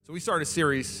So we started a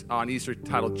series on Easter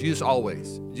titled Jesus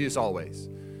Always, Jesus Always.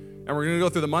 And we're going to go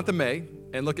through the month of May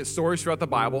and look at stories throughout the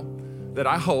Bible that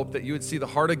I hope that you would see the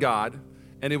heart of God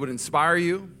and it would inspire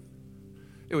you,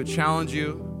 it would challenge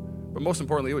you, but most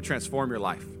importantly, it would transform your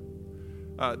life.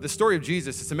 The story of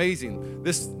Jesus, it's amazing.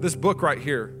 This book right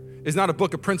here is not a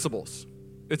book of principles.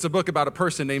 It's a book about a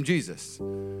person named Jesus.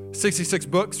 66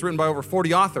 books written by over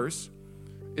 40 authors.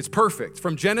 It's perfect.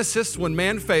 From Genesis, when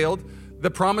man failed, the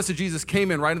promise of Jesus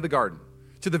came in right in the garden,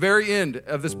 to the very end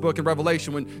of this book in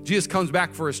Revelation when Jesus comes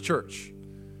back for his church.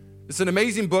 It's an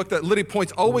amazing book that literally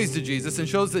points always to Jesus and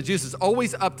shows that Jesus is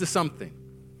always up to something.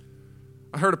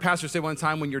 I heard a pastor say one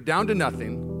time, when you're down to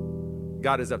nothing,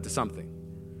 God is up to something.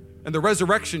 And the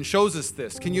resurrection shows us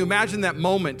this. Can you imagine that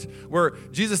moment where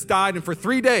Jesus died and for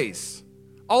 3 days,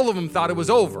 all of them thought it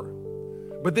was over?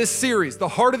 But this series, the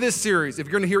heart of this series, if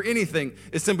you're going to hear anything,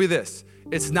 is simply this.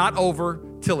 It's not over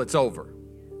till it's over.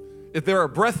 If there are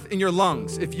breath in your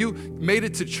lungs, if you made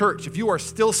it to church, if you are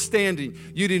still standing,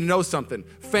 you need to know something.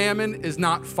 Famine is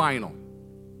not final.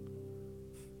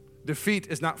 Defeat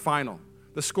is not final.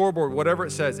 The scoreboard, whatever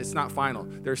it says, it's not final.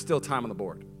 There's still time on the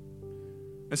board.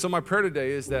 And so my prayer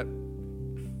today is that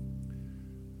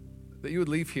you would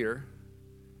leave here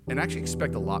and actually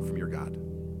expect a lot from your God.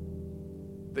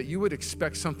 That you would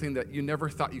expect something that you never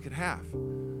thought you could have.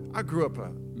 I grew up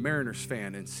a Mariners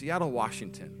fan in Seattle,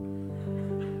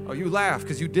 Washington. Oh, you laugh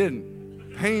because you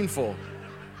didn't. Painful.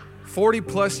 40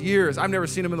 plus years. I've never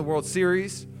seen them in the World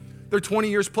Series. They're 20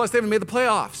 years plus. They haven't made the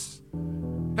playoffs.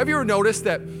 Have you ever noticed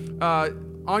that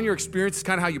on your experience is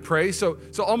kind of how you pray? So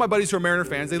all my buddies who are Mariner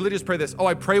fans, they literally just pray this. Oh,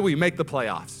 I pray we make the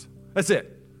playoffs. That's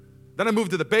it. Then I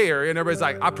moved to the Bay Area and everybody's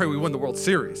like, I pray we win the World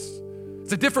Series.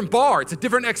 It's a different bar. It's a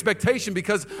different expectation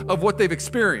because of what they've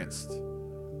experienced.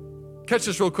 Catch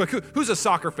this real quick. Who's a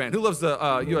soccer fan? Who loves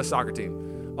the U.S. soccer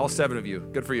team? All 7 of you.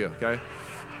 Good for you, okay?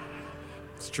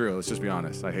 It's true. Let's just be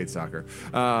honest. I hate soccer.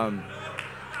 I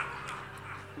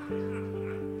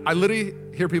literally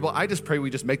hear people, I just pray we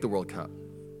just make the World Cup.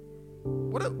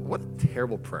 What a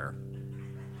terrible prayer.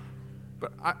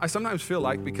 But I sometimes feel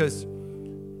like because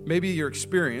maybe your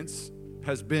experience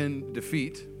has been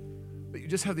defeat, but you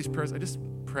just have these prayers. I just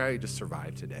pray I just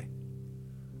survive today.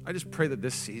 I just pray that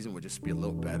this season would just be a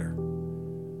little better.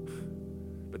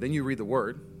 But then you read the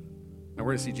word, and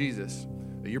we're going to see Jesus,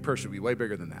 that your prayer should be way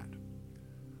bigger than that.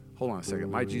 Hold on a second.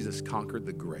 My Jesus conquered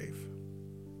the grave.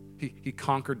 He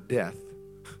conquered death.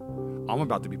 I'm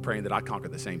about to be praying that I conquer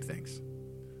the same things.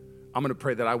 I'm going to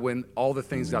pray that I win all the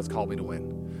things God's called me to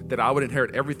win, that I would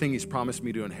inherit everything he's promised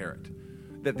me to inherit.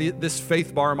 That this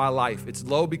faith bar in my life, it's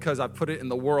low because I've put it in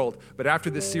the world, but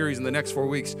after this series in the next 4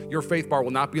 weeks, your faith bar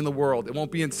will not be in the world. It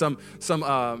won't be in some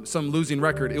losing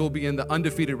record. It will be in the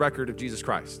undefeated record of Jesus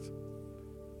Christ.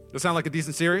 Does that sound like a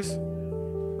decent series?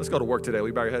 Let's go to work today. Will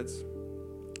you bow your heads?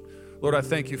 Lord, I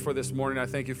thank you for this morning. I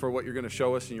thank you for what you're going to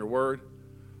show us in your word.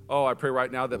 Oh, I pray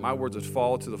right now that my words would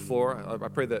fall to the floor. I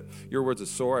pray that your words would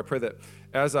soar. I pray that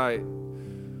as I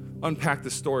unpack the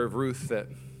story of Ruth, that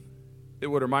it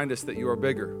would remind us that you are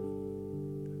bigger,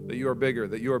 that you are bigger,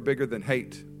 that you are bigger than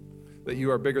hate, that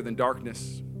you are bigger than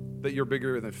darkness, that you're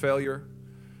bigger than failure,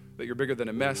 that you're bigger than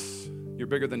a mess, you're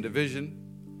bigger than division.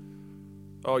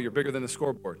 Oh, you're bigger than the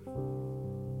scoreboard.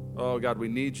 Oh, God, we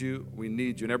need you. We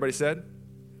need you. And everybody said?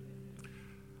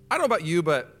 I don't know about you,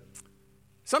 but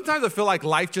sometimes I feel like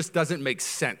life just doesn't make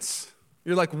sense.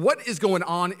 You're like, what is going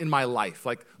on in my life?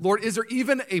 Like, Lord, is there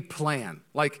even a plan?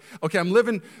 Like, okay, I'm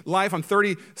living life. I'm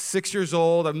 36 years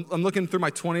old. I'm looking through my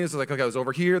 20s. I was like, okay, I was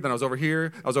over here. Then I was over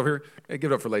here. I was over here. Hey,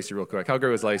 give it up for Lacey real quick. How great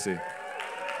was Lacey?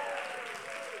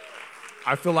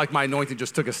 I feel like my anointing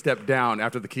just took a step down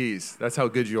after the keys. That's how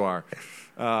good you are.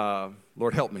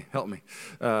 Lord, help me.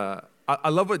 I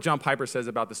love what John Piper says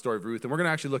about the story of Ruth. And we're going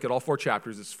to actually look at all 4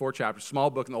 chapters. It's 4 chapters, small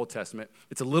book in the Old Testament.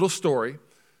 It's a little story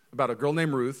about a girl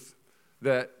named Ruth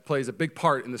that plays a big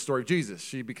part in the story of Jesus.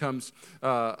 She becomes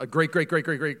a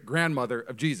great-great-great-great-great-grandmother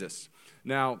of Jesus.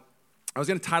 Now, I was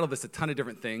going to title this a ton of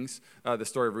different things, the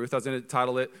story of Ruth. I was going to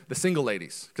title it The Single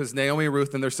Ladies, because Naomi and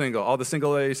Ruth, and they're single. All the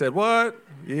single ladies said, what?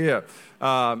 Yeah.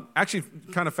 Actually,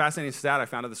 kind of fascinating stat I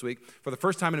found out this week. For the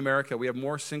first time in America, we have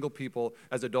more single people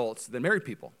as adults than married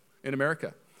people in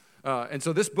America. And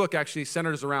so this book actually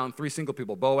centers around 3 single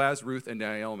people, Boaz, Ruth, and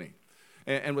Naomi.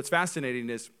 And what's fascinating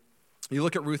is, you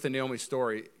look at Ruth and Naomi's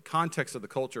story, context of the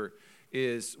culture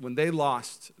is when they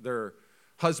lost their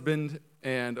husband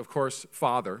and, of course,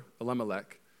 father,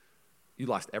 Elimelech, you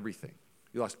lost everything.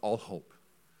 You lost all hope.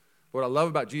 What I love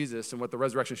about Jesus and what the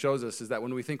resurrection shows us is that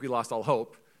when we think we lost all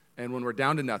hope and when we're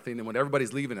down to nothing and when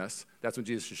everybody's leaving us, that's when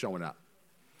Jesus is showing up.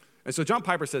 And so John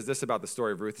Piper says this about the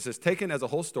story of Ruth. He says, taken as a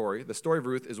whole story, the story of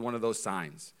Ruth is one of those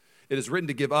signs. It is written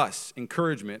to give us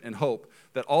encouragement and hope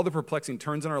that all the perplexing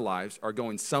turns in our lives are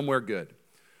going somewhere good.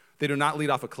 They do not lead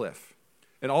off a cliff.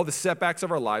 In all the setbacks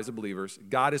of our lives as believers,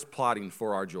 God is plotting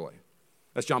for our joy.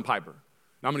 That's John Piper.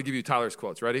 Now I'm going to give you Tyler's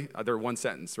quotes. Ready? They're one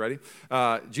sentence. Ready?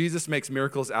 Jesus makes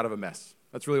miracles out of a mess.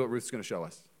 That's really what Ruth's going to show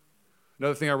us.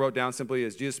 Another thing I wrote down simply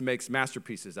is Jesus makes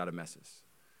masterpieces out of messes.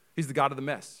 He's the God of the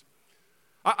mess.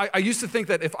 I used to think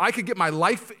that if I could get my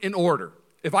life in order,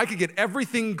 if I could get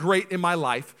everything great in my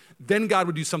life, then God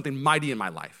would do something mighty in my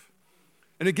life.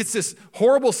 And it gets this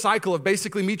horrible cycle of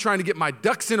basically me trying to get my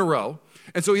ducks in a row.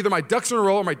 And so either my ducks are in a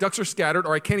row or my ducks are scattered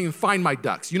or I can't even find my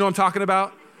ducks. You know what I'm talking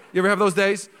about? You ever have those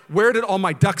days? Where did all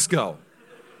my ducks go?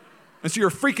 And so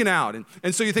you're freaking out.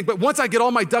 And so you think, but once I get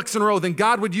all my ducks in a row, then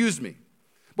God would use me.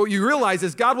 But what you realize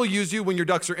is God will use you when your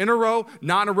ducks are in a row,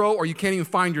 not in a row, or you can't even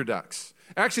find your ducks.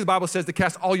 Actually, the Bible says to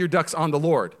cast all your ducks on the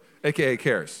Lord, a.k.a.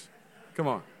 cares. Come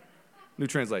on. New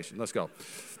translation. Let's go.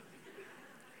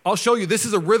 I'll show you. This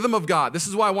is a rhythm of God. This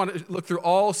is why I want to look through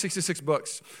all 66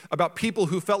 books about people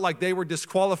who felt like they were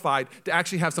disqualified to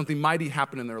actually have something mighty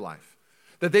happen in their life.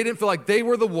 That they didn't feel like they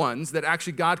were the ones that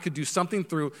actually God could do something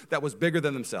through that was bigger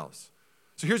than themselves.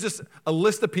 So here's just a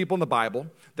list of people in the Bible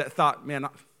that thought, man,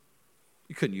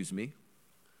 you couldn't use me.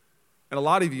 And a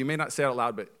lot of you may not say it out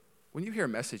loud, but when you hear a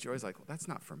message, you're always like, well, that's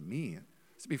not for me.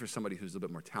 This would be for somebody who's a little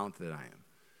bit more talented than I am.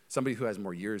 Somebody who has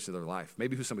more years to their life.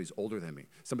 Maybe who's somebody who's older than me.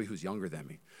 Somebody who's younger than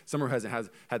me. Someone who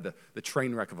hasn't had the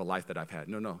train wreck of a life that I've had.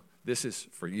 No. This is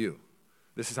for you.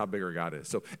 This is how big our God is.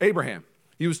 So Abraham,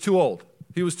 he was too old.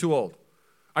 He was too old.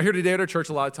 I hear today at our church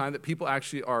a lot of time that people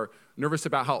actually are nervous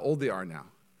about how old they are now.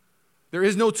 There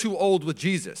is no too old with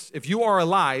Jesus. If you are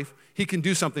alive, he can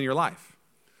do something in your life.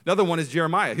 Another one is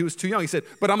Jeremiah. He was too young. He said,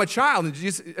 but I'm a child.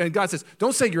 And God says,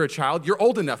 don't say you're a child. You're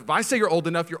old enough. If I say you're old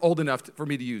enough for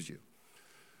me to use you.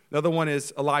 Another one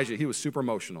is Elijah. He was super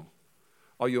emotional.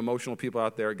 All you emotional people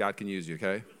out there, God can use you,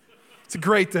 okay? It's a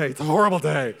great day. It's a horrible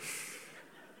day.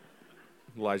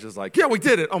 Elijah's like, yeah, we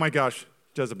did it. Oh, my gosh.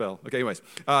 Jezebel. Okay, anyways.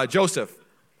 Joseph.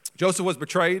 Joseph was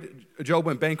betrayed. Job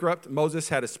went bankrupt. Moses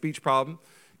had a speech problem.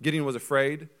 Gideon was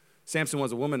afraid. Samson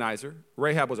was a womanizer.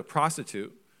 Rahab was a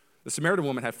prostitute. The Samaritan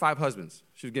woman had 5 husbands.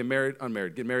 She was getting married,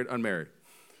 unmarried, getting married, unmarried.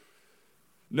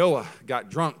 Noah got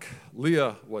drunk.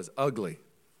 Leah was ugly.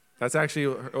 That's actually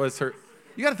was her.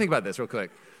 You got to think about this real quick.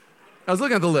 I was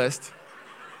looking at the list.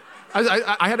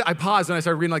 I paused when I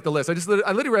started reading like the list. I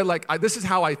literally read like this is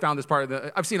how I found this part.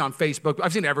 I've seen it on Facebook.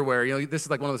 I've seen it everywhere. You know, this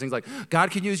is like one of those things like God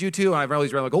can use you too. And I've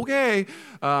always read like okay,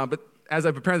 but as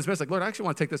I prepared this message, like Lord, I actually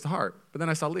want to take this to heart. But then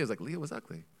I saw Leah. I was like Leah was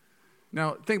ugly.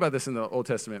 Now think about this in the Old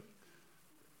Testament.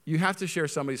 You have to share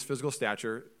somebody's physical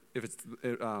stature if it's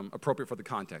appropriate for the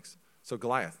context. So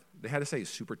Goliath, they had to say he's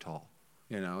super tall,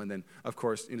 you know. And then, of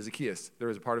course, in Zacchaeus, there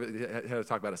was a part of it that had to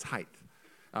talk about his height.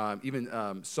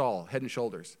 Even Saul, head and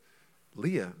shoulders.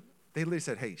 Leah, they literally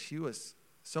said, hey, she was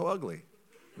so ugly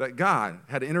that God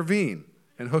had to intervene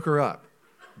and hook her up.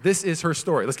 This is her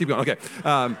story. Let's keep going.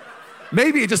 Okay.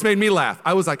 Maybe it just made me laugh.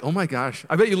 I was like, oh, my gosh.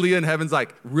 I bet you Leah in heaven's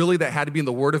like, really? That had to be in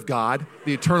the Word of God,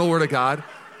 the eternal Word of God?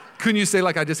 Couldn't you say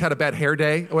like I just had a bad hair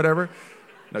day or whatever?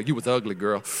 No, you was ugly,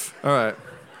 girl. All right.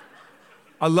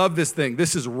 I love this thing.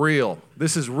 This is real.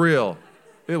 This is real.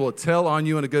 It will tell on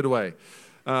you in a good way.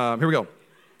 Here we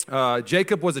go.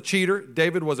 Jacob was a cheater.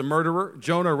 David was a murderer.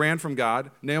 Jonah ran from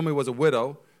God. Naomi was a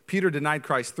widow. Peter denied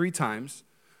Christ 3 times.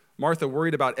 Martha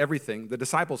worried about everything. The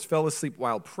disciples fell asleep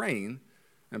while praying.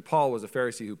 And Paul was a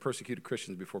Pharisee who persecuted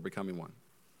Christians before becoming one.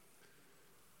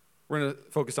 We're going to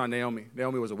focus on Naomi.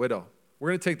 Naomi was a widow. We're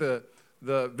going to take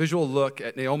the visual look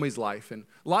at Naomi's life. And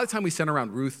a lot of time we center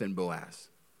around Ruth and Boaz.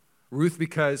 Ruth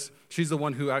because she's the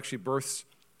one who actually births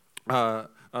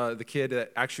the kid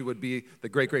that actually would be the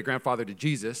great-great-grandfather to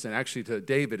Jesus and actually to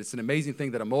David. It's an amazing thing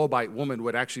that a Moabite woman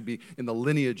would actually be in the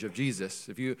lineage of Jesus.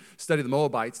 If you study the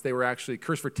Moabites, they were actually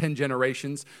cursed for 10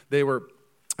 generations. They were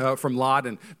from Lot,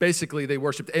 and basically they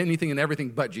worshipped anything and everything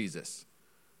but Jesus.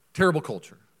 Terrible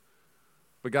culture.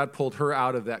 But God pulled her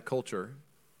out of that culture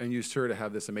and used her to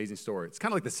have this amazing story. It's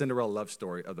kind of like the Cinderella love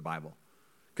story of the Bible.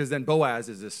 Because then Boaz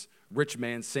is this rich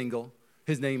man, single.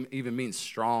 His name even means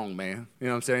strong man. You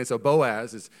know what I'm saying? So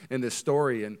Boaz is in this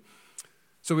story. And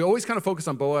so we always kind of focus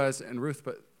on Boaz and Ruth,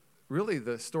 but really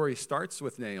the story starts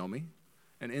with Naomi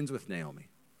and ends with Naomi.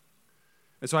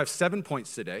 And so I have 7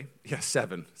 points today. Yeah,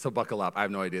 7. So buckle up. I have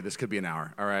no idea. This could be an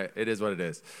hour. All right. It is what it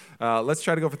is. Let's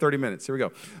try to go for 30 minutes. Here we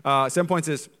go. 7 points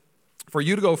is for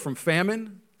you to go from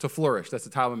famine to flourish. That's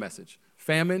the title of the message.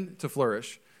 Famine to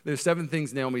flourish. There's 7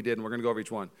 things Naomi did, and we're going to go over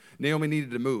each one. Naomi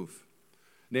needed to move.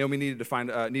 Naomi needed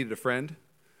to needed a friend.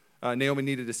 Naomi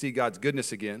needed to see God's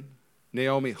goodness again.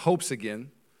 Naomi hopes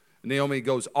again. Naomi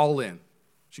goes all in.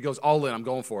 She goes all in. I'm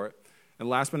going for it. And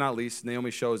last but not least,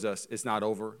 Naomi shows us it's not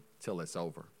over till it's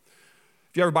over.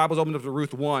 If you have your Bibles, open up to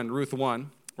Ruth 1. Ruth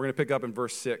 1. We're going to pick up in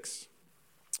verse 6.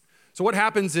 So what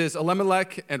happens is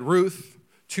Elimelech and Ruth,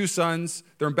 two sons,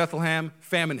 they're in Bethlehem.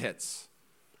 Famine hits.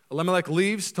 Elimelech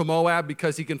leaves to Moab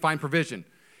because he can find provision.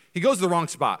 He goes to the wrong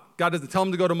spot. God doesn't tell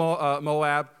him to go to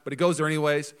Moab, but he goes there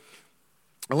anyways.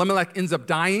 Elimelech ends up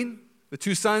dying. The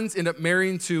two sons end up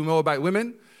marrying to Moabite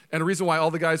women. And the reason why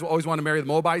all the guys always want to marry the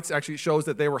Moabites actually shows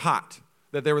that they were hot,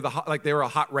 that they were they were a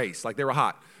hot race, like they were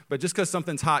hot. But just because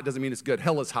something's hot doesn't mean it's good.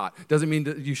 Hell is hot. Doesn't mean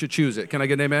that you should choose it. Can I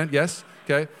get an amen? Yes?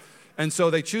 Okay. And so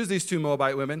they choose these two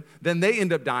Moabite women. Then they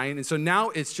end up dying. And so now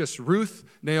it's just Ruth,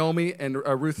 Naomi, and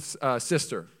Ruth's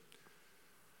sister.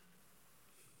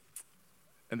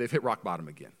 And they've hit rock bottom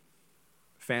again.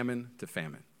 Famine to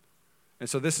famine. And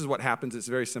so this is what happens. It's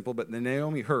very simple. But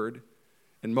Naomi heard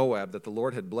in Moab that the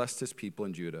Lord had blessed his people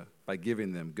in Judah by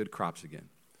giving them good crops again.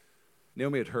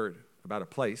 Naomi had heard about a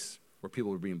place where people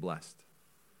were being blessed.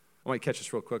 I want to catch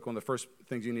this real quick. One of the first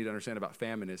things you need to understand about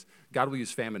famine is God will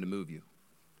use famine to move you,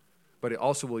 but it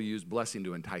also will use blessing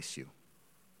to entice you.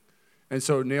 And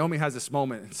so Naomi has this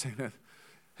moment and saying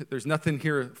that there's nothing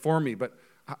here for me, but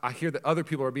I hear that other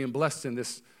people are being blessed in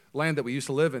this land that we used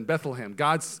to live in, Bethlehem,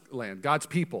 God's land, God's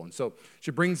people. And so she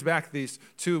brings back these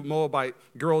two Moabite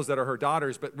girls that are her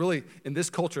daughters, but really in this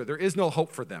culture, there is no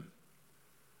hope for them.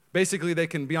 Basically, they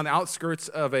can be on the outskirts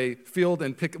of a field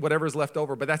and pick whatever's left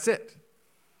over, but that's it.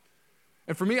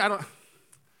 And for me, I need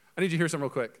you to hear something real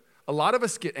quick. A lot of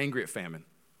us get angry at famine.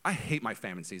 I hate my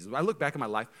famine seasons. When I look back at my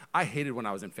life, I hated when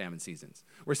I was in famine seasons,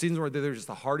 where seasons where they're just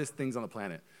the hardest things on the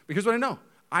planet. Because what I know,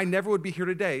 I never would be here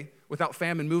today without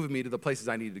famine moving me to the places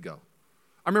I needed to go.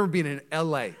 I remember being in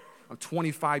LA. I'm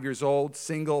 25 years old,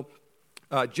 single,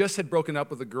 just had broken up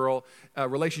with a girl. A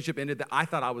relationship ended that I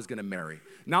thought I was going to marry.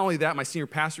 Not only that, my senior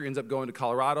pastor ends up going to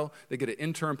Colorado. They get an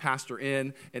intern pastor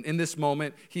in, and in this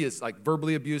moment, he is like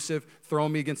verbally abusive,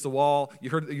 throwing me against the wall.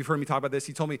 You've heard me talk about this.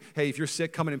 He told me, hey, if you're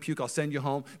sick, come in and puke. I'll send you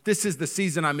home. This is the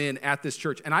season I'm in at this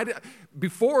church. And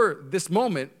before this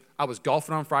moment, I was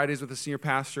golfing on Fridays with the senior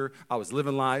pastor. I was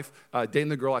living life, dating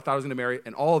the girl I thought I was going to marry,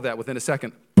 and all of that within a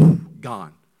second,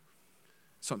 gone.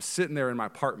 So I'm sitting there in my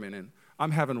apartment, and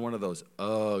I'm having one of those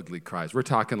ugly cries. We're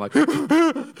talking like,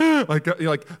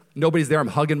 like nobody's there. I'm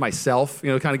hugging myself,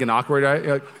 kind of getting awkward. Right?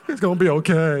 Like, it's going to be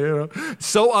okay.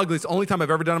 So ugly. It's the only time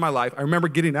I've ever done it in my life. I remember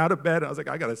getting out of bed, and I was like,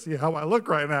 I got to see how I look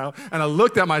right now. And I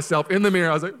looked at myself in the mirror.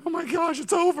 I was like, oh, my gosh,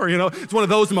 it's over. It's one of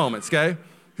those moments, okay?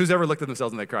 Who's ever looked at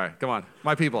themselves and they cry? Come on,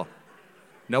 my people.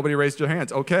 Nobody raised their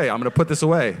hands. Okay, I'm going to put this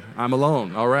away. I'm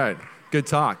alone. All right, good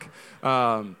talk.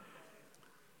 I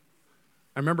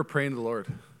remember praying to the Lord.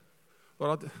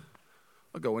 Lord,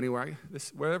 I'll go anywhere.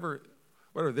 Whatever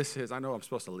this is, I know I'm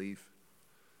supposed to leave.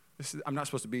 I'm not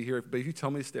supposed to be here, but if you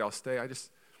tell me to stay, I'll stay.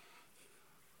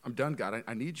 I'm done, God.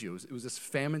 I need you. It was this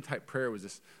famine-type prayer. It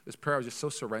was this prayer I was just so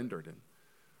surrendered. And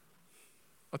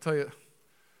I'll tell you,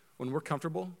 when we're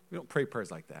comfortable, we don't pray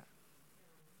prayers like that.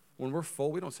 When we're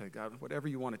full, we don't say, God, whatever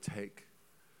you want to take,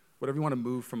 whatever you want to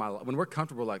move from my life. When we're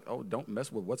comfortable, like, oh, don't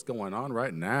mess with what's going on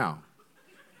right now.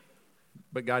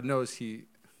 But God knows he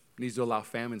needs to allow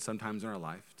famine sometimes in our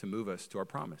life to move us to our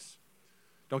promise.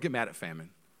 Don't get mad at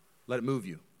famine. Let it move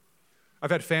you.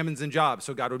 I've had famines in jobs,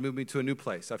 so God would move me to a new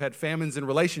place. I've had famines in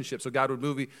relationships, so God would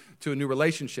move me to a new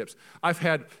relationships. I've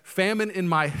had famine in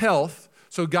my health,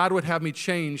 so God would have me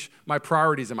change my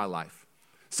priorities in my life.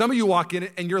 Some of you walk in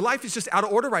and your life is just out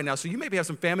of order right now, so you maybe have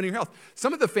some famine in your health.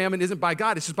 Some of the famine isn't by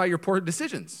God, it's just by your poor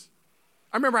decisions.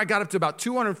 I remember I got up to about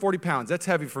 240 pounds. That's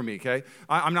heavy for me, okay?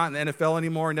 I'm not in the NFL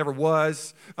anymore, never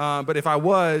was. But if I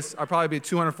was, I'd probably be a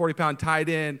 240-pound tight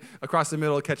end across the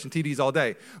middle catching TDs all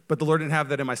day. But the Lord didn't have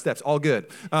that in my steps. All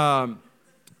good.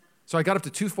 So I got up to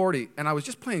 240, and I was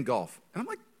just playing golf. And I'm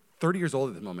like 30 years old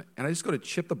at this moment. And I just go to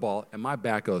chip the ball, and my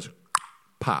back goes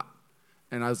pop.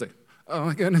 And I was like, oh,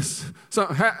 my goodness.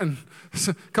 Something happened.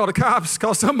 Call the cops.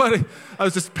 Call somebody. I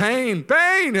was just pain.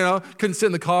 Couldn't sit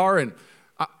in the car. And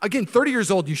again, 30 years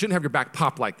old, you shouldn't have your back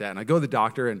pop like that. And I go to the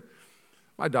doctor, and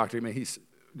my doctor, he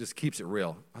just keeps it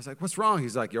real. I was like, what's wrong?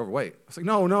 He's like, you're overweight. I was like,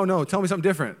 no, tell me something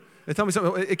different. Tell me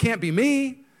something. It can't be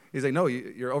me. He's like, no,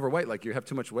 you're overweight. Like, you have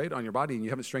too much weight on your body, and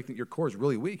you haven't strengthened. Your core is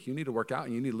really weak. You need to work out,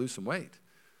 and you need to lose some weight.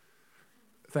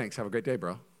 Thanks. Have a great day,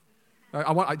 bro.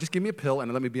 I just give me a pill,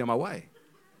 and let me be on my way.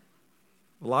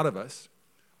 A lot of us,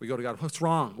 we go to God, what's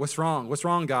wrong? What's wrong? What's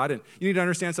wrong, God? And you need to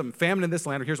understand something. Famine in this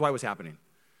land, here's why it was happening.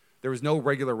 There was no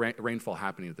regular rainfall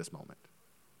happening at this moment.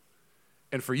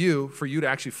 And for you to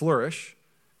actually flourish,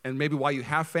 and maybe why you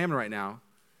have famine right now,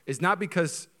 is not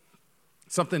because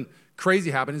something crazy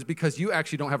happens is because you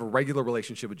actually don't have a regular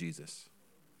relationship with Jesus.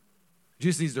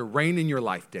 Jesus needs to reign in your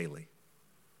life daily.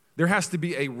 There has to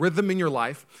be a rhythm in your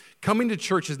life. Coming to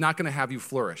church is not going to have you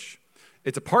flourish.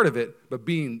 It's a part of it, but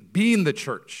being the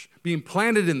church, being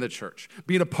planted in the church,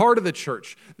 being a part of the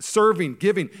church, serving,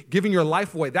 giving your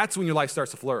life away, that's when your life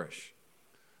starts to flourish.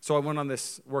 So I went on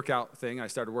this workout thing. I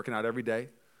started working out every day.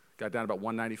 Got down to about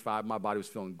 195. My body was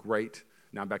feeling great.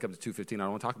 Now I'm back up to 215. I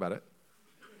don't want to talk about it.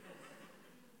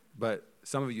 But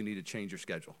some of you need to change your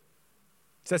schedule.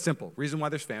 It's that simple. Reason why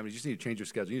there's famine, you just need to change your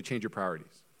schedule. You need to change your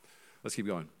priorities. Let's keep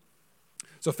going.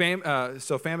 So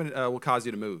famine will cause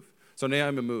you to move. So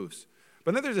Naomi moves.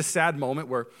 But then there's a sad moment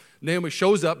where Naomi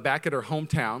shows up back at her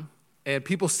hometown, and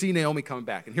people see Naomi coming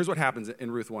back. And here's what happens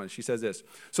in Ruth 1. She says this.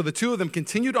 So the two of them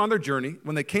continued on their journey.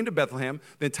 When they came to Bethlehem,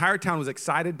 the entire town was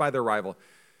excited by their arrival.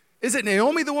 Is it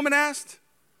Naomi, the woman asked?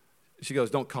 She goes,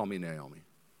 don't call me Naomi.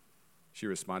 She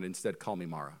responded, instead, call me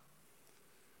Mara.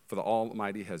 For the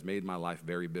Almighty has made my life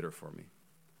very bitter for me.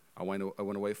 I went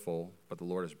away full, but the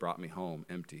Lord has brought me home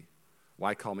empty.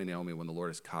 Why call me Naomi when the Lord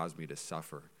has caused me to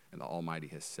suffer and the Almighty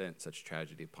has sent such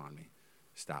tragedy upon me?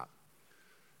 Stop.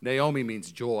 Naomi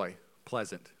means joy,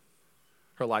 pleasant.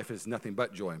 Her life is nothing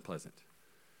but joy and pleasant.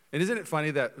 And isn't it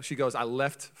funny that she goes, I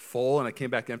left full and I came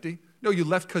back empty? No, you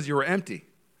left because you were empty.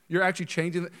 You're actually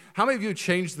changing. How many of you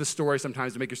change the story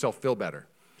sometimes to make yourself feel better?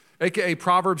 AKA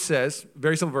Proverbs says,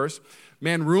 very simple verse,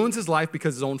 man ruins his life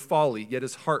because of his own folly, yet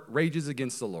his heart rages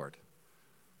against the Lord.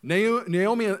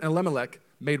 Naomi and Elimelech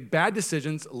made bad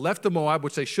decisions, left the Moab,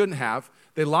 which they shouldn't have.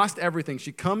 They lost everything.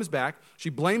 She comes back.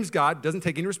 She blames God, doesn't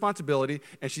take any responsibility,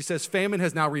 and she says famine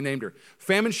has now renamed her.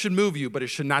 Famine should move you, but it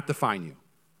should not define you.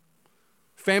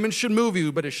 Famine should move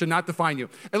you, but it should not define you.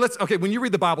 And when you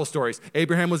read the Bible stories,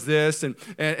 Abraham was this, and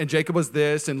Jacob was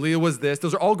this, and Leah was this.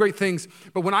 Those are all great things.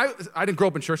 But when I didn't grow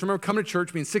up in church, I remember coming to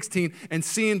church, being 16, and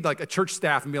seeing like a church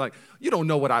staff and being like, you don't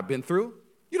know what I've been through.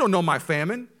 You don't know my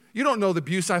famine. You don't know the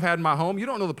abuse I've had in my home. You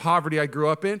don't know the poverty I grew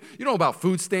up in. You don't know about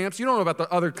food stamps. You don't know about the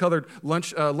other colored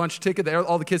lunch ticket that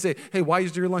all the kids say, hey, why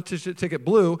is your lunch ticket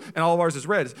blue and all of ours is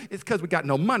red? It's because we got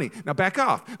no money. Now back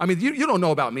off. I mean, you don't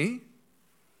know about me.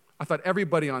 I thought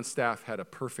everybody on staff had a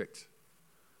perfect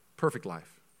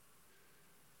life.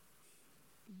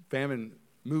 Famine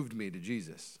moved me to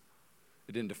Jesus.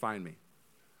 It didn't define me.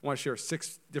 I want to share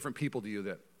 6 different people to you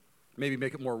that maybe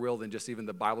make it more real than just even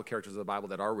the Bible characters of the Bible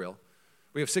that are real.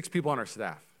 We have 6 people on our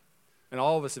staff, and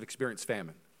all of us have experienced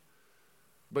famine.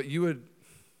 But you would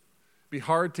be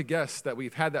hard to guess that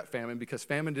we've had that famine because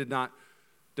famine did not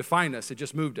define us. It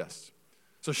just moved us.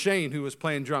 So Shane, who was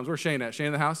playing drums, where's Shane at? Shane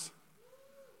in the house?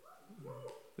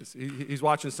 He's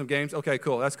watching some games? Okay,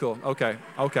 cool. That's cool. Okay.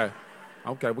 We're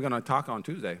going to talk on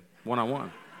Tuesday,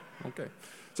 one-on-one. Okay.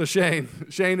 So Shane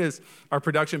is our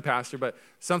production pastor, but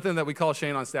something that we call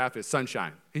Shane on staff is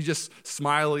sunshine. He's just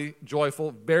smiley,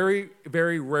 joyful. Very,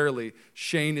 very rarely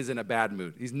Shane is in a bad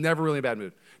mood. He's never really in a bad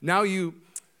mood. Now you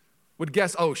would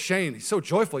guess, oh, Shane, he's so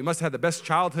joyful. He must have had the best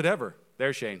childhood ever.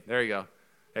 There's Shane. There you go.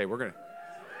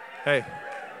 Hey,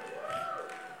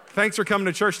 thanks for coming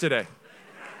to church today.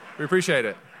 We appreciate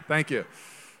it. Thank you.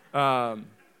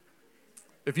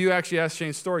 If you actually ask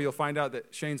Shane's story, you'll find out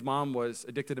that Shane's mom was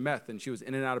addicted to meth, and she was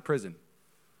in and out of prison.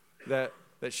 That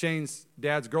Shane's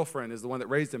dad's girlfriend is the one that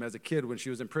raised him as a kid when she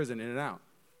was in prison, in and out.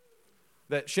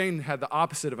 That Shane had the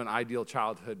opposite of an ideal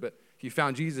childhood, but he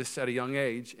found Jesus at a young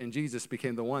age, and Jesus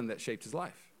became the one that shaped his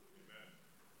life. Amen.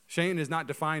 Shane is not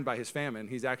defined by his famine.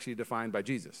 He's actually defined by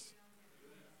Jesus.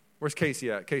 Where's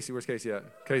Casey at? Where's Casey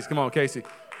at? Casey, come on, Casey.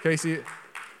 Casey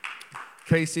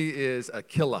is a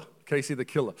killer. Casey the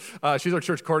killer. She's our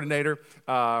church coordinator.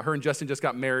 Her and Justin just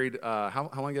got married. How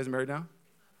long are you guys married now?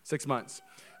 6 months.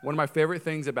 One of my favorite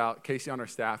things about Casey on our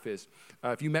staff is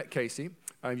if you met Casey,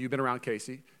 you've been around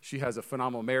Casey, she has a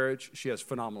phenomenal marriage. She has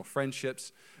phenomenal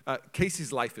friendships.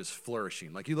 Casey's life is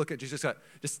flourishing. Like you look at,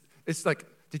 it's like,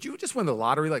 did you just win the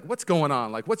lottery? Like what's going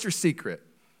on? Like what's your secret?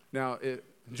 Now,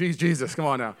 Jesus, come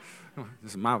on now.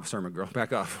 This is my sermon, girl.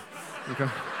 Back off. Okay.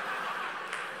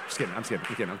 I'm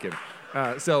kidding.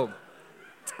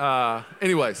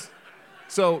 Anyways,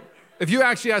 so if you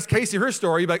actually ask Casey her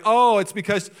story, you'd be like, oh, it's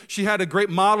because she had a great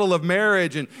model of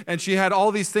marriage and she had all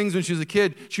these things when she was a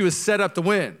kid. She was set up to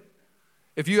win.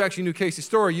 If you actually knew Casey's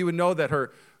story, you would know that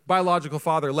her biological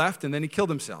father left and then he killed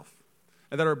himself.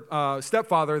 And that her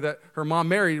stepfather that her mom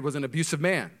married was an abusive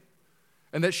man.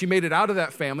 And that she made it out of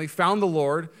that family, found the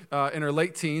Lord in her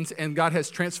late teens, and God has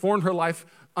transformed her life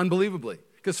unbelievably.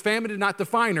 Because famine did not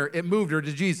define her, it moved her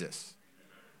to Jesus.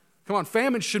 Come on,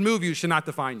 famine should move you, should not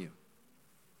define you.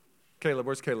 Caleb,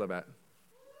 where's Caleb at?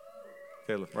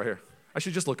 Caleb, right here. I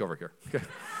should just look over here. Okay.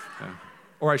 Yeah.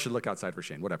 Or I should look outside for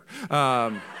Shane, whatever.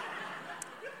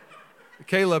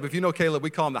 Caleb, if you know Caleb, we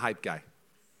call him the hype guy.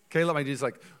 Caleb, he's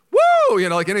like, woo,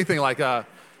 like anything, like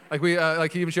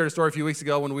he even shared a story a few weeks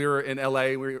ago when we were in LA,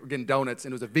 we were getting donuts,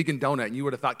 and it was a vegan donut, and you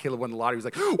would have thought Caleb won the lottery. He was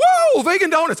like, woo, vegan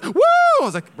donuts, woo! I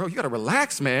was like, bro, you got to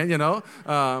relax, man,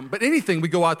 But anything, we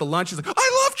go out to lunch, he's like,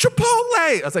 I love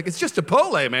Chipotle. I was like, it's just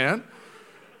Chipotle, man.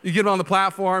 You get him on the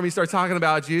platform, he starts talking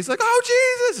about Jesus, like, oh,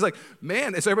 Jesus. He's like,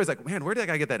 man, so everybody's like, man, where did that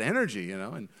guy get that energy,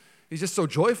 And he's just so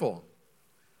joyful.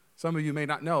 Some of you may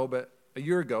not know, but a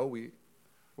year ago, we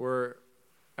were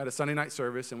at a Sunday night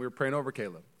service, and we were praying over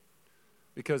Caleb.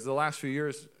 Because the last few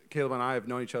years, Caleb and I have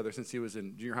known each other since he was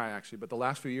in junior high, actually. But the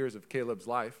last few years of Caleb's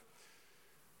life,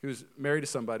 he was married to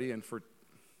somebody, and for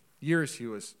years he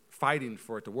was fighting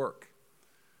for it to work.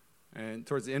 And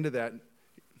towards the end of that,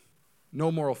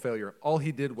 no moral failure. All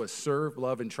he did was serve,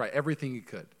 love, and try everything he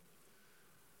could.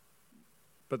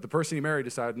 But the person he married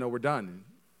decided, no, we're done.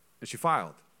 And she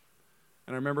filed.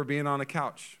 And I remember being on a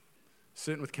couch,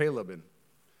 sitting with Caleb, and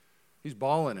he's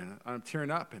bawling, and I'm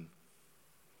tearing up. And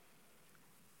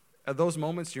at those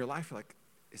moments in your life, you're like,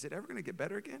 is it ever going to get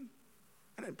better again?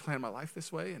 I didn't plan my life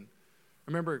this way. And I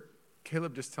remember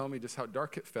Caleb just telling me just how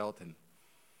dark it felt, and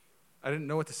I didn't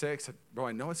know what to say except, bro,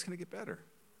 I know it's going to get better.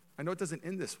 I know it doesn't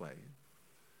end this way.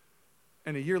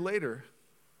 And a year later,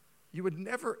 you would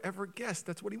never, ever guess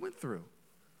that's what he went through.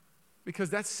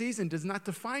 Because that season does not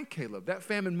define Caleb. That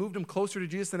famine moved him closer to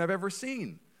Jesus than I've ever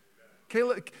seen.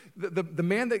 Caleb, the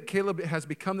man that Caleb has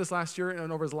become this last year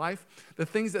and over his life, the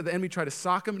things that the enemy tried to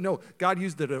sock him, no, God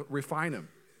used it to refine him.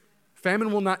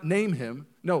 Famine will not name him.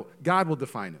 No, God will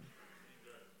define him.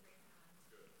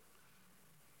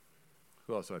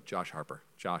 Who else? Josh Harper.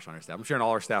 Josh on our staff. I'm sharing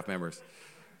all our staff members.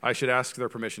 I should ask their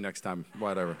permission next time.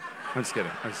 Whatever. I'm just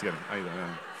kidding.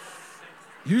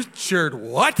 You shared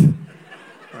what?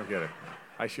 I'm kidding.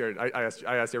 I asked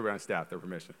everyone on staff their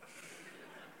permission.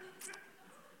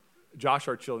 Josh,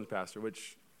 our children's pastor,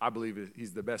 which I believe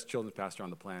he's the best children's pastor on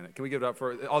the planet. Can we give it up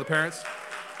for all the parents?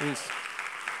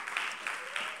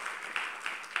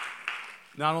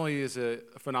 Not only is a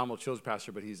phenomenal children's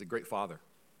pastor, but he's a great father.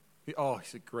 He's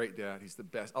a great dad. He's the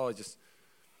best.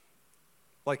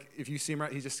 Like if you see him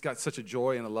right, he's just got such a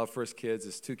joy and a love for his kids.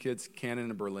 His two kids, Cannon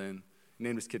and Berlin. He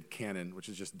named his kid Cannon, which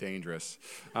is just dangerous.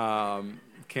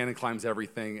 Cannon climbs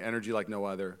everything, energy like no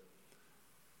other.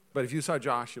 But if you saw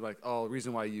Josh, you're like, the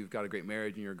reason why you've got a great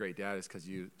marriage and you're a great dad is because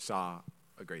you saw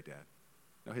a great dad.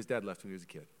 No, his dad left when he was a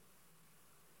kid.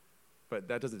 But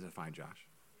that doesn't define Josh.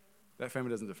 That family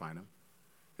doesn't define him.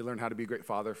 He learned how to be a great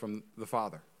father from the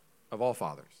father of all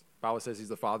fathers. The Bible says he's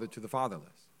the father to the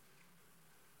fatherless.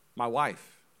 My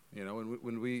wife,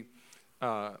 when we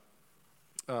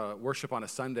worship on a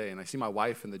Sunday and I see my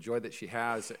wife and the joy that she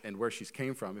has and where she's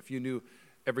came from, if you knew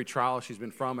every trial she's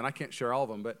been from, and I can't share all of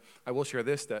them, but I will share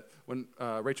this, that when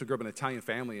Rachel grew up in an Italian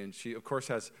family, and she, of course,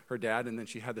 has her dad, and then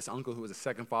she had this uncle who was a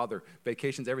second father,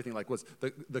 vacations, everything, like was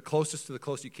the closest to the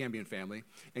closest you can be in family,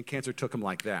 and cancer took him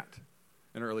like that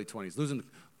in her early 20s. Losing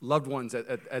loved ones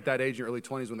at that age in your early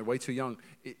 20s when they're way too young,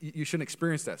 you shouldn't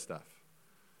experience that stuff.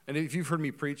 And if you've heard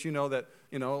me preach, you know that,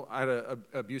 I had an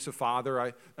abusive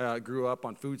father. I grew up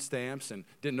on food stamps and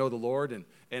didn't know the Lord.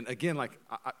 And again, I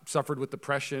suffered with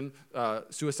depression.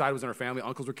 Suicide was in our family.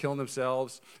 Uncles were killing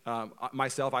themselves.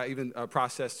 Myself, I even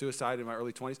processed suicide in my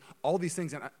early 20s. All these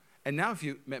things. And now if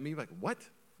you met me, you're like, what?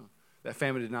 That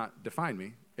family did not define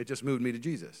me. It just moved me to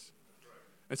Jesus.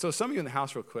 And so some of you in the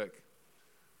house real quick,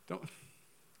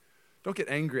 don't get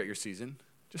angry at your season.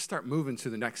 Just start moving to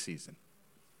the next season.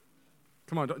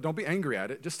 Come on, don't be angry at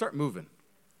it. Just start moving.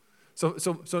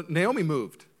 So Naomi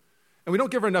moved. And we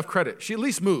don't give her enough credit. She at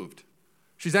least moved.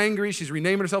 She's angry. She's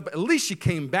renaming herself. But at least she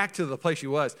came back to the place she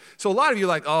was. So a lot of you are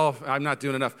like, I'm not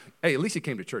doing enough. Hey, at least you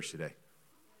came to church today.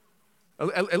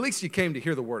 At least you came to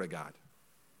hear the word of God.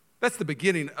 That's the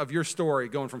beginning of your story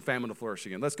going from famine to flourish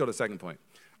again. Let's go to the second point.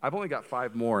 I've only got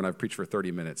 5 more, and I've preached for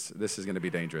 30 minutes. This is going to be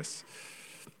dangerous.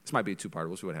 This might be a two-part.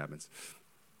 We'll see what happens.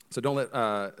 So don't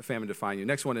let famine define you.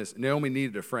 Next one is Naomi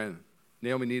needed a friend.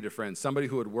 Naomi needed a friend, somebody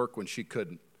who would work when she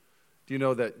couldn't. Do you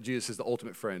know that Jesus is the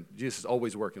ultimate friend? Jesus is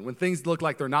always working. When things look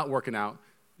like they're not working out,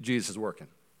 Jesus is working.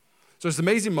 So it's an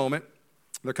amazing moment.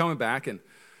 They're coming back, and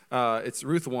it's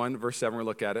Ruth 1, verse 7. We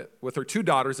look at it. With her 2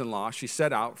 daughters-in-law, she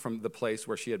set out from the place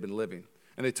where she had been living,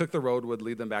 and they took the road that would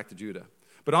lead them back to Judah.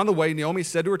 But on the way, Naomi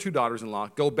said to her 2 daughters-in-law,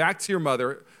 "Go back to your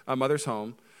mother's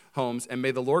homes, and may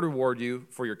the Lord reward you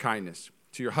for your kindness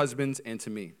to your husbands and to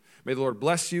me. May the Lord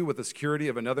bless you with the security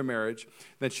of another marriage."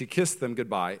 Then she kissed them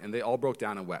goodbye, and they all broke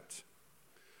down and wept.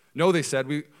 "No," they said,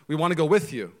 we want to go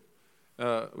with you.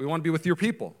 We want to be with your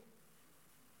people."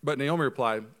 But Naomi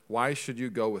replied, "Why should you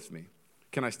go with me?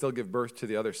 Can I still give birth to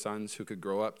the other sons who could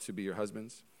grow up to be your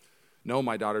husbands? No,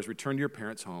 my daughters, return to your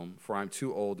parents' home, for I'm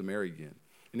too old to marry again.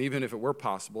 And even if it were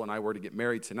possible and I were to get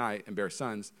married tonight and bear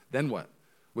sons, then what?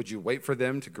 Would you wait for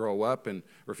them to grow up and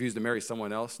refuse to marry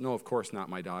someone else? No, of course not,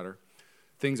 my daughter.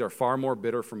 Things are far more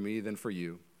bitter for me than for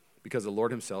you, because the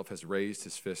Lord himself has raised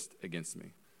his fist against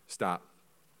me. Stop.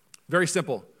 Very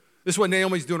simple. This is what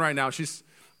Naomi's doing right now. She's,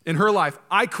 in her life,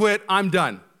 I quit, I'm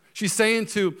done. She's saying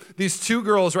to these two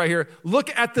girls right here, look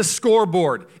at the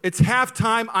scoreboard. It's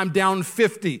halftime, I'm down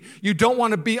 50. You don't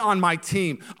want to be on my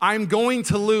team. I'm going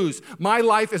to lose. My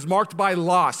life is marked by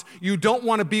loss. You don't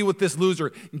want to be with this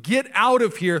loser. Get out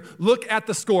of here. Look at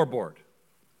the scoreboard.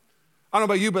 I don't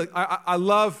know about you, but I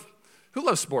love, who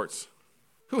loves sports?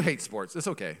 Who hates sports? It's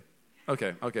okay.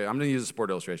 Okay. I'm going to use a sport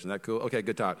illustration. Is that cool? Okay,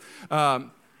 good talk.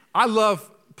 I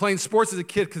love playing sports as a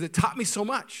kid because it taught me so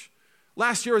much.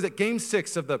 Last year I was at Game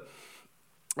 6 of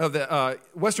the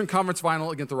Western Conference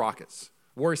Final against the Rockets.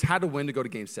 Warriors had to win to go to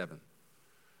Game 7.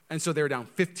 And so they were down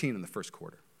 15 in the first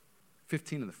quarter.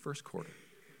 15 in the first quarter.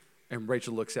 And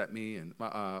Rachel looks at me, and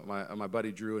my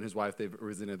buddy Drew and his wife, they've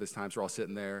risen at this time, so we're all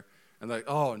sitting there. And they're like,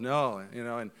 oh, no.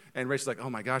 And Rachel's like, oh,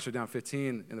 my gosh, they're down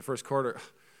 15 in the first quarter.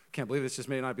 Can't believe this just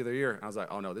may not be their year. And I was like,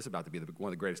 oh, no, this is about to be one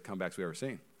of the greatest comebacks we've ever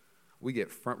seen. We get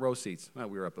front row seats. Well,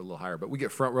 we were up a little higher, but we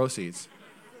get front row seats.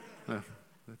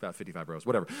 About 55 rows,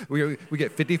 whatever. We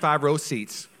get 55 row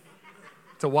seats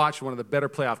to watch one of the better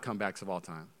playoff comebacks of all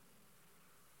time.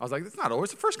 I was like, it's not over.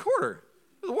 It's the first quarter.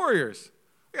 The Warriors.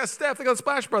 We got Steph. They got the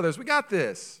Splash Brothers. We got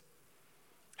this.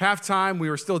 Halftime, we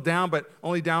were still down, but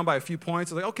only down by a few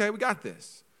points. I was like, okay, we got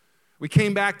this. We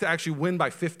came back to actually win by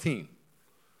 15.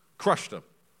 Crushed them.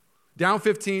 Down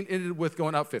 15, ended with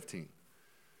going up 15.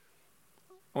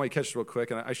 I want you to catch this real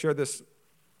quick, and I shared this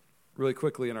really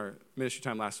quickly in our ministry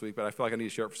time last week, but I feel like I need to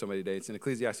share it for somebody today. It's in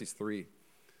Ecclesiastes 3. It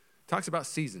talks about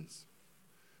seasons.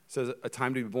 It says a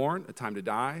time to be born, a time to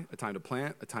die, a time to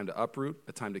plant, a time to uproot,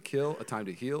 a time to kill, a time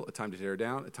to heal, a time to tear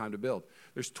down, a time to build.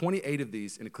 There's 28 of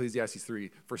these in Ecclesiastes 3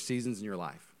 for seasons in your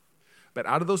life. But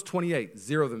out of those 28,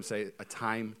 0 of them say a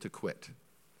time to quit.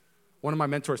 One of my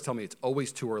mentors tell me it's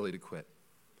always too early to quit.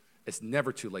 It's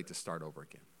never too late to start over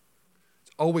again.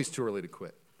 It's always too early to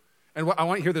quit. And I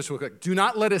want you to hear this real quick. Do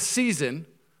not let a season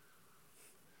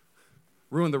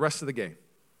ruin the rest of the game.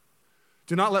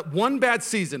 Do not let one bad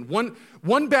season,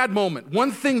 one bad moment,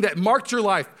 one thing that marked your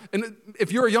life, and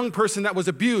if you're a young person that was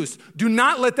abused, do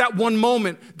not let that one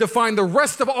moment define the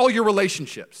rest of all your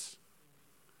relationships.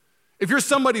 If you're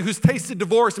somebody who's tasted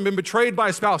divorce and been betrayed by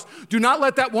a spouse, do not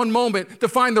let that one moment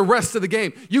define the rest of the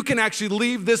game. You can actually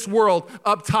leave this world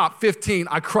up top 15.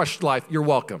 I crushed life. You're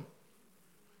welcome.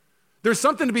 There's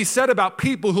something to be said about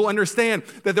people who understand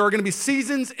that there are going to be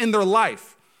seasons in their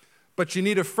life, but you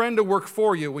need a friend to work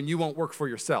for you when you won't work for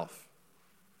yourself.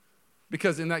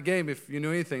 Because in that game, if you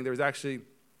knew anything, there was actually,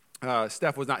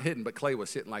 Steph was not hitting, but Clay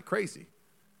was hitting like crazy.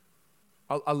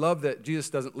 I love that Jesus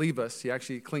doesn't leave us. He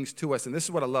actually clings to us. And this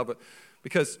is what I love,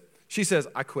 because she says,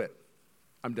 I quit.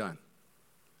 I'm done.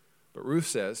 But Ruth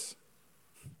says,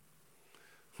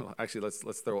 well, actually,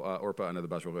 let's throw Orpah under the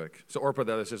bus real quick. So Orpah,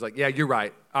 the other sister's like, yeah, you're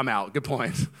right. I'm out. Good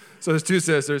point. So there's two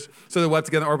sisters. So they went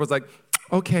together. Orpah's like,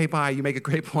 okay, bye. You make a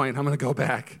great point. I'm going to go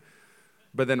back.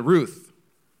 But then Ruth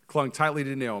clung tightly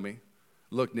to Naomi.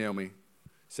 Look, Naomi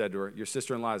said to her, your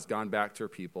sister-in-law has gone back to her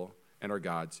people and her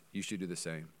gods. You should do the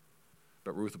same.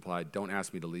 But Ruth replied, don't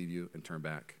ask me to leave you and turn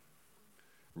back.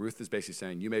 Ruth is basically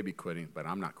saying, you may be quitting, but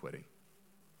I'm not quitting.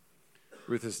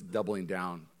 Ruth is doubling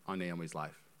down on Naomi's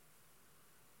life.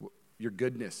 Your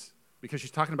goodness, because she's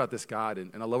talking about this God,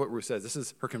 and I love what Ruth says. This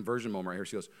is her conversion moment right here.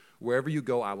 She goes, wherever you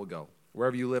go, I will go.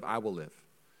 Wherever you live, I will live.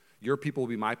 Your people will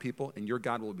be my people, and your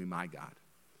God will be my God.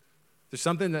 There's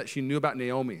something that she knew about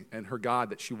Naomi and her God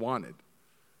that she wanted,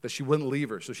 that she wouldn't leave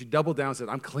her. So she doubled down and said,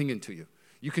 I'm clinging to you.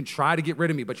 You can try to get rid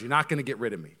of me, but you're not going to get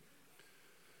rid of me.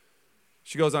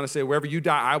 She goes on to say, wherever you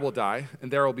die, I will die,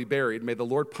 and there I will be buried. May the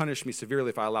Lord punish me severely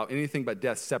if I allow anything but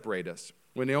death separate us.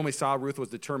 When Naomi saw Ruth was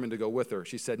determined to go with her,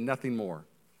 she said nothing more.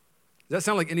 Does that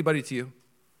sound like anybody to you?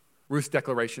 Ruth's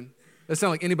declaration? Does that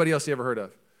sound like anybody else you ever heard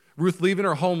of? Ruth leaving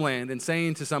her homeland and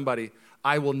saying to somebody,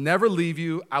 I will never leave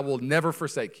you, I will never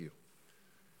forsake you.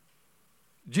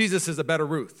 Jesus is a better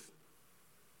Ruth.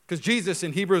 Because Jesus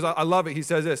in Hebrews, I love it, he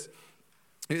says this.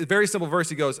 A very simple verse,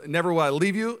 he goes, never will I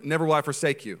leave you, never will I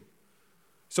forsake you.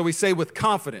 So we say with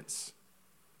confidence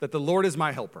that the Lord is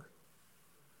my helper.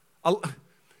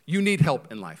 You need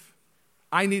help in life.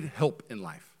 I need help in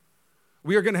life.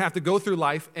 We are going to have to go through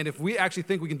life, and if we actually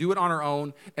think we can do it on our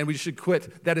own and we should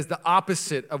quit, that is the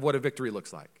opposite of what a victory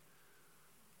looks like.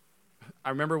 I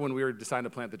remember when we were deciding to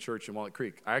plant the church in Walnut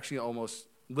Creek, I actually almost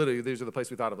literally, these are the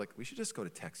places we thought of, like, we should just go to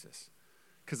Texas.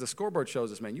 Because the scoreboard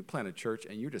shows us, man, you plant a church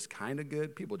and you're just kind of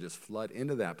good, people just flood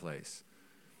into that place.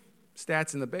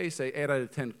 Stats in the Bay say 8 out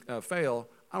of 10 fail.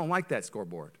 I don't like that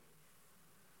scoreboard.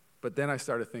 But then I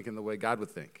started thinking the way God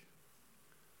would think.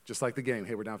 Just like the game,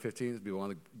 hey, we're down 15, it'd be one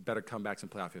of the better comebacks in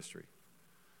playoff history.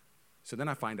 So then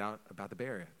I find out about the Bay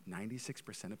Area.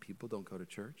 96% of people don't go to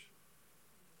church.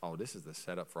 Oh, this is the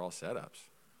setup for all setups.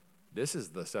 This is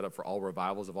the setup for all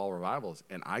revivals of all revivals.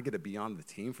 And I get to be on the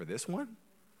team for this one?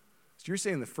 So you're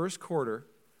saying the first quarter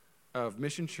of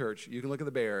Mission Church, you can look at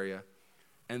the Bay Area,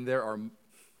 and there are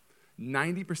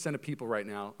 90% of people right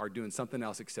now are doing something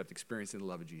else except experiencing the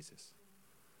love of Jesus.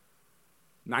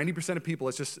 90% of people,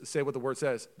 let's just say what the word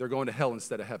says, they're going to hell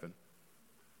instead of heaven.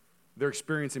 They're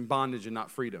experiencing bondage and not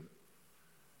freedom.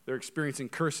 They're experiencing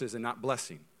curses and not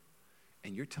blessing.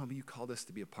 And you're telling me you called us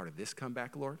to be a part of this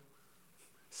comeback, Lord?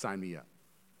 Sign me up.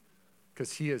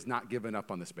 Because he has not given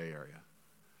up on this Bay Area.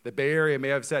 The Bay Area may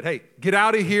have said, hey, get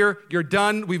out of here. You're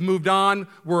done. We've moved on.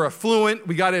 We're affluent.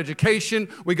 We got education.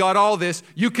 We got all this.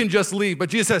 You can just leave. But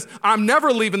Jesus says, I'm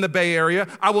never leaving the Bay Area.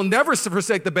 I will never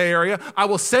forsake the Bay Area. I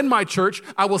will send my church.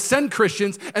 I will send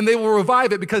Christians, and they will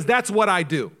revive it because that's what I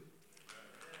do.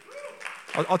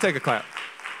 I'll take a clap.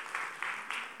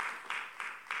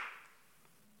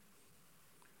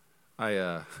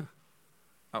 I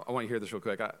want you to hear this real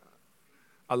quick.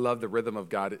 I love the rhythm of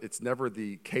God. It's never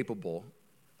the capable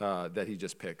that he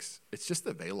just picks. It's just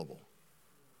available.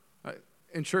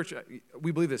 In church,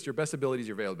 we believe this. Your best ability is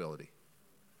your availability.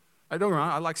 I don't know.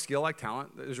 I like skill, I like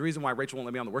talent. There's a reason why Rachel won't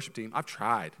let me on the worship team. I've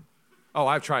tried. Oh,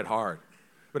 I've tried hard.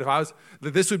 But if I was,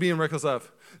 this would be in reckless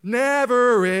love.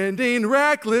 Never-ending,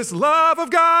 reckless love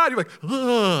of God. You're like,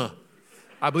 ugh.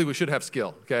 I believe we should have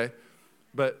skill, okay?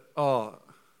 But,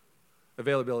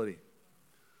 availability.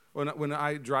 When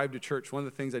I drive to church, one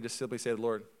of the things I just simply say to the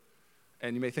Lord,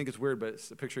 and you may think it's weird, but it's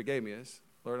the picture he gave me is,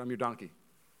 Lord, I'm your donkey.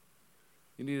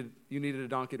 You needed a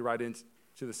donkey to ride into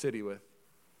the city with.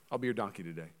 I'll be your donkey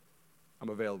today. I'm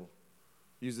available.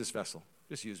 Use this vessel.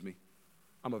 Just use me.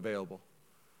 I'm available.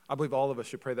 I believe all of us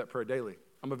should pray that prayer daily.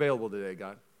 I'm available today,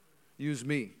 God. Use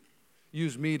me.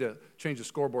 Use me to change the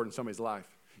scoreboard in somebody's life.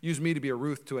 Use me to be a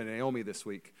Ruth to a Naomi this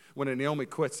week. When a Naomi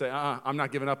quits, say, I'm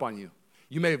not giving up on you.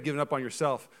 You may have given up on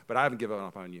yourself, but I haven't given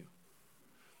up on you.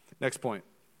 Next point.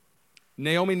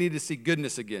 Naomi needed to see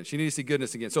goodness again. She needed to see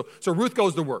goodness again. So Ruth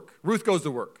goes to work. Ruth goes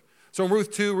to work. So in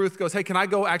Ruth 2, Ruth goes, hey, can I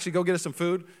go get us some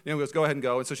food? Naomi goes, go ahead and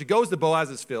go. And so she goes to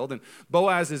Boaz's field, and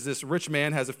Boaz is this rich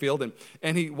man, has a field,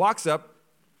 and he walks up,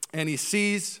 and he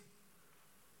sees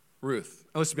Ruth.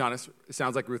 And let's be honest, it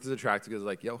sounds like Ruth is attractive because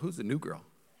like, yo, who's the new girl?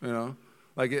 You know?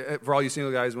 Like for all you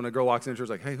single guys, when a girl walks into church,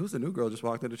 like, hey, who's the new girl just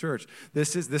walked into church?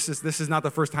 This is not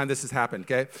the first time this has happened,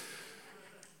 okay?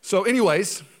 So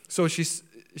anyways,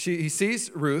 he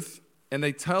sees Ruth, and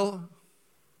they tell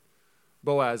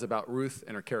Boaz about Ruth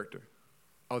and her character.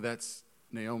 Oh, that's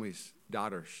Naomi's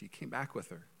daughter. She came back with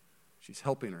her. She's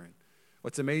helping her. And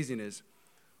what's amazing is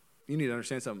you need to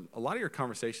understand something. A lot of your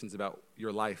conversations about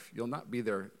your life, you'll not be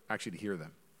there actually to hear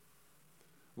them.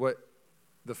 What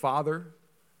the Father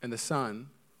and the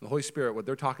Son, the Holy Spirit, what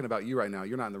they're talking about you right now,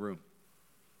 you're not in the room.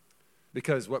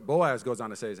 Because what Boaz goes on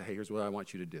to say is, hey, here's what I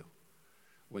want you to do.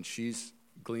 When she's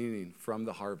gleaning from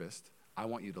the harvest, I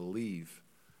want you to leave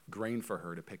grain for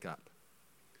her to pick up.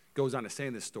 Goes on to say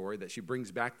in this story that she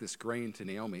brings back this grain to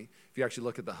Naomi. If you actually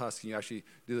look at the husk and you actually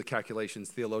do the calculations,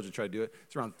 theologians try to do it,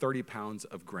 it's around 30 pounds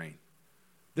of grain.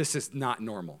 This is not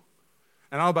normal.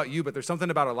 And I don't know about you, but there's something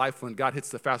about our life when God hits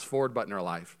the fast forward button in our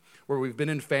life, where we've been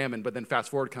in famine, but then fast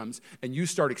forward comes, and you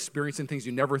start experiencing things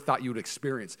you never thought you would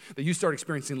experience, that you start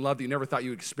experiencing love that you never thought you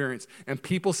would experience. And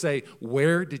people say,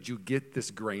 where did you get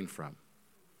this grain from?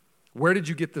 Where did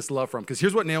you get this love from? Because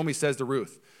here's what Naomi says to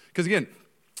Ruth. Because again,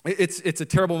 it's a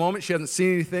terrible moment. She hasn't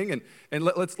seen anything. And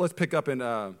let's pick up in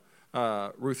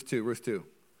Ruth 2.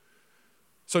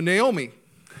 So Naomi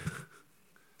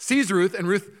sees Ruth, and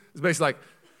Ruth is basically like,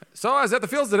 so I was at the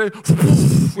fields today,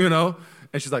 you know.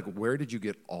 And she's like, where did you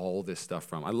get all this stuff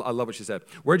from? I love what she said.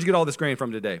 Where did you get all this grain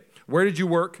from today? Where did you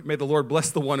work? May the Lord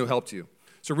bless the one who helped you.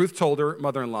 So Ruth told her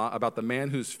mother-in-law about the man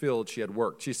whose field she had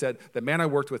worked. She said, the man I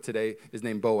worked with today is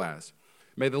named Boaz.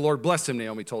 May the Lord bless him,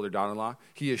 Naomi told her daughter-in-law.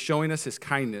 He is showing us his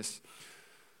kindness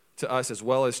to us as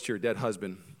well as to your dead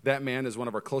husband. That man is one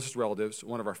of our closest relatives,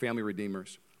 one of our family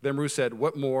redeemers. Then Ruth said,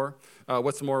 what's more,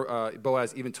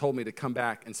 Boaz even told me to come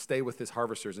back and stay with his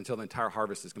harvesters until the entire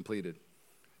harvest is completed.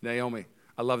 Naomi,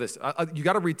 I love this. You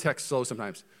got to read text slow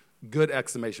sometimes. Good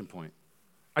exclamation point.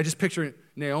 I just picture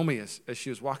Naomi as she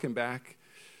was walking back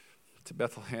to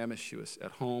Bethlehem, as she was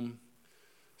at home,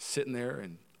 sitting there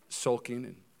and sulking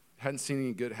and hadn't seen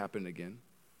any good happen again.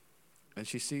 And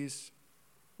she sees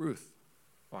Ruth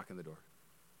walk in the door.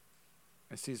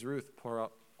 And sees Ruth pour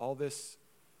out all this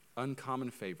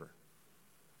uncommon favor,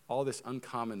 all this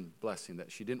uncommon blessing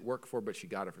that she didn't work for, but she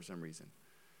got it for some reason.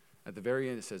 At the very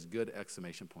end, it says, good,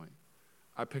 exclamation point.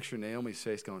 I picture Naomi's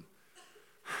face going,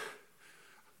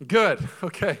 good,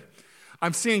 okay.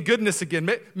 I'm seeing goodness again.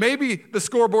 Maybe the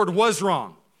scoreboard was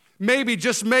wrong. Maybe,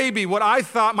 just maybe, what I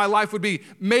thought my life would be,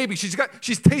 maybe.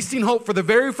 She's tasting hope for the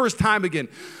very first time again.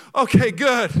 Okay,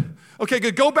 good. Okay,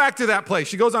 good. Go back to that place.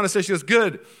 She goes on to say, she goes,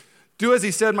 good. Do as he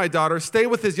said, my daughter. Stay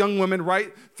with his young women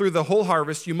right through the whole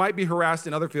harvest. You might be harassed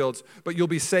in other fields, but you'll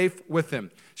be safe with him.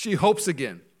 She hopes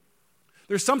again.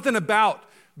 There's something about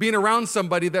being around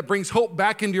somebody that brings hope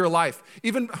back into your life.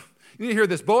 Even, you need to hear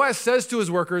this. Boaz says to his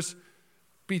workers,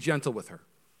 be gentle with her.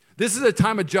 This is a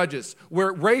time of Judges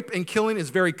where rape and killing is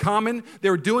very common.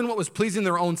 They were doing what was pleasing in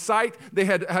their own sight. They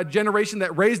had a generation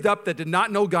that raised up that did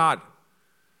not know God.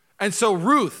 And so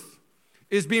Ruth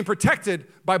is being protected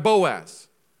by Boaz.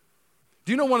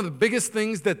 Do you know one of the biggest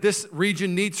things that this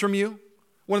region needs from you?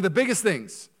 One of the biggest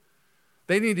things.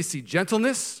 They need to see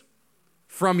gentleness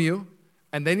from you,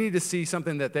 and they need to see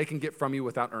something that they can get from you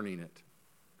without earning it.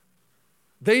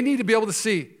 They need to be able to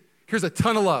see, here's a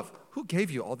ton of love. Who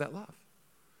gave you all that love?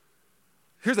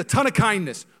 Here's a ton of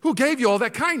kindness. Who gave you all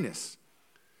that kindness?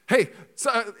 Hey,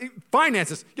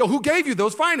 finances. Yo, who gave you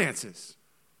those finances?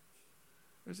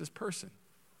 There's this person.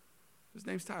 His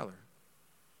name's Tyler.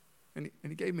 And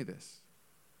he gave me this.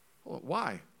 Hold on,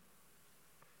 why?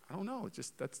 I don't know. It's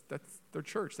just that's their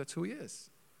church. That's who he is.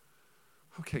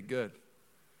 Okay, good.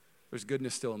 There's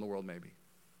goodness still in the world, maybe.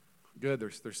 Good.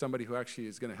 There's somebody who actually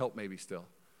is going to help maybe still.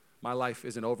 My life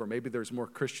isn't over. Maybe there's more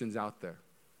Christians out there.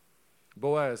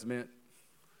 Boaz meant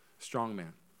strong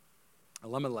man.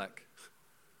 Elimelech,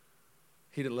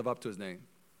 he didn't live up to his name.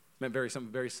 Meant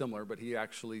something very similar, but he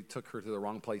actually took her to the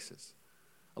wrong places.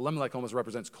 Elimelech almost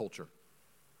represents culture.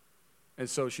 And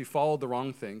so she followed the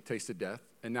wrong thing, tasted death,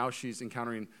 and now she's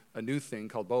encountering a new thing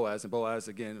called Boaz. And Boaz,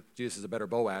 again, Jesus is a better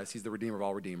Boaz. He's the redeemer of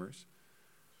all redeemers.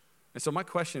 And so my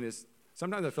question is,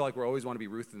 sometimes I feel like we always want to be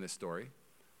Ruth in this story,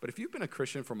 but if you've been a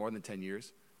Christian for more than 10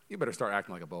 years, you better start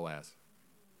acting like a Boaz.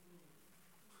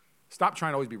 Stop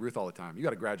trying to always be Ruth all the time. You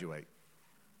got to graduate.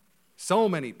 So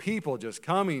many people just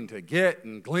coming to get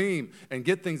and glean and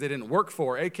get things they didn't work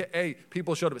for, a.k.a.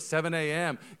 people showed up at 7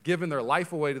 a.m., giving their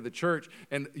life away to the church,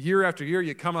 and year after year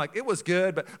you come like, it was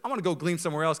good, but I want to go glean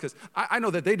somewhere else because I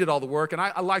know that they did all the work, and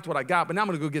I liked what I got, but now I'm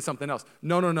going to go get something else.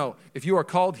 No. If you are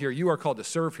called here, you are called to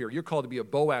serve here. You're called to be a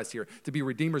Boaz here, to be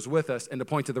redeemers with us, and to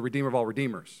point to the Redeemer of all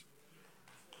redeemers.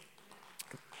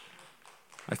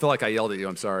 I feel like I yelled at you.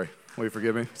 I'm sorry. Will you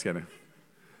forgive me? Just kidding.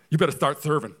 You better start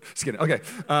serving. Just kidding. Okay.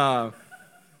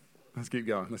 Let's keep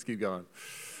going.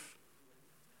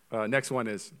 Next one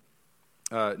is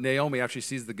Naomi, after she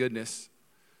sees the goodness,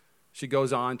 she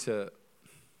goes on to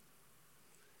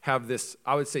have this,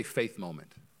 I would say, faith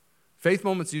moment. Faith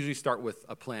moments usually start with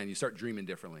a plan. You start dreaming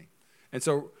differently. And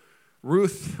so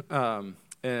Ruth,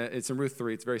 it's in Ruth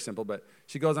 3. It's very simple, but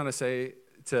she goes on to say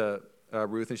to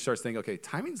Ruth, and she starts thinking, okay,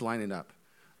 timing's lining up.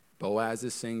 Boaz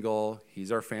is single.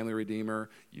 He's our family redeemer.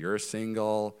 You're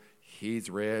single. He's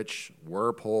rich.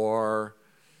 We're poor.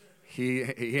 He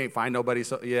ain't find nobody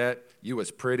yet. You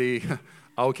was pretty.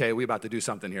 Okay, we about to do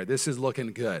something here. This is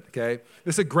looking good, okay?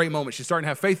 This is a great moment. She's starting to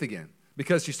have faith again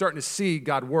because she's starting to see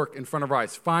God work in front of her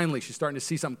eyes. Finally, she's starting to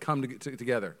see something come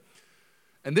together.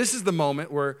 And this is the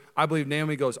moment where I believe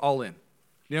Naomi goes all in.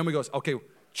 Naomi goes, okay,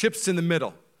 chips in the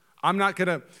middle. I'm not going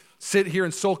to sit here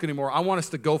and sulk anymore. I want us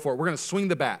to go for it. We're going to swing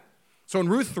the bat. So in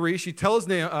Ruth 3,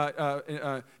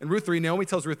 Naomi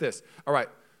tells Ruth this. All right,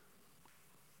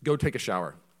 go take a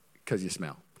shower because you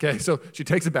smell. Okay, so she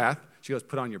takes a bath. She goes,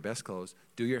 put on your best clothes,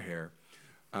 do your hair.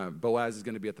 Boaz is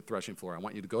going to be at the threshing floor. I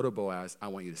want you to go to Boaz. I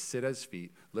want you to sit at his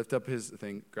feet, lift up his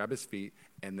thing, grab his feet,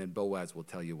 and then Boaz will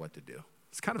tell you what to do.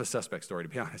 It's kind of a suspect story, to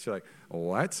be honest. You're like,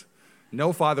 what?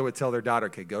 No father would tell their daughter,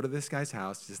 okay, go to this guy's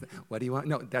house. Just, what do you want?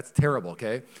 No, that's terrible,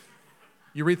 okay?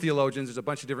 You read theologians, there's a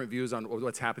bunch of different views on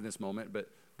what's happened in this moment, but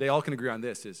they all can agree on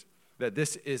this, is that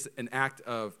this is an act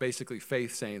of basically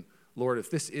faith saying, Lord,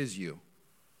 if this is you,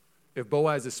 if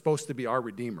Boaz is supposed to be our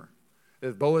Redeemer,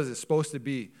 if Boaz is supposed to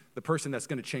be the person that's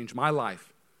going to change my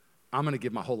life, I'm going to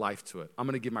give my whole life to it. I'm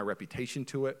going to give my reputation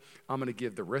to it. I'm going to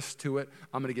give the risk to it.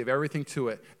 I'm going to give everything to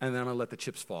it, and then I'm going to let the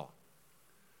chips fall.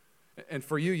 And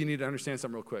for you, you need to understand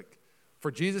something real quick.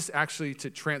 For Jesus actually to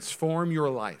transform your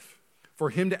life, for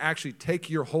him to actually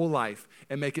take your whole life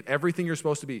and make it everything you're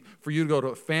supposed to be, for you to go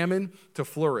to Famine to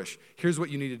Flourish, here's what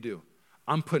you need to do.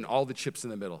 I'm putting all the chips in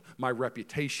the middle. My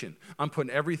reputation. I'm putting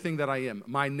everything that I am,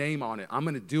 my name on it. I'm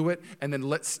going to do it, and then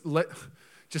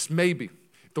just maybe,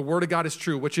 if the word of God is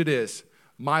true, which it is,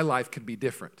 my life could be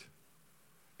different.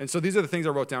 And so these are the things I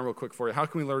wrote down real quick for you. How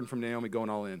can we learn from Naomi going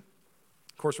all in?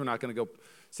 Of course, we're not going to go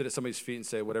sit at somebody's feet and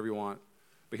say whatever you want.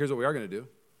 But here's what we are going to do.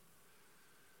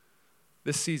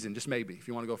 This season, just maybe, if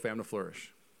you want to go Famine to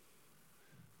Flourish,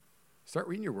 start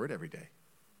reading your word every day.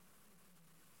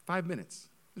 5 minutes.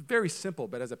 It's very simple,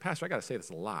 but as a pastor, I got to say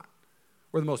this a lot.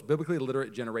 We're the most biblically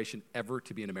literate generation ever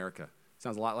to be in America.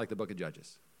 Sounds a lot like the book of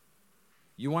Judges.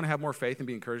 You want to have more faith and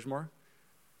be encouraged more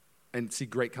and see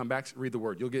great comebacks? Read the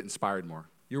word. You'll get inspired more.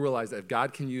 You'll realize that if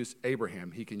God can use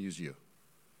Abraham, he can use you.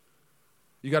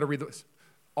 You got to read this.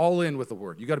 All in with the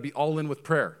word. You got to be all in with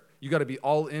prayer. You got to be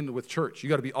all in with church. You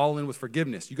got to be all in with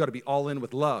forgiveness. You got to be all in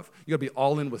with love. You got to be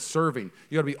all in with serving.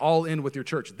 You got to be all in with your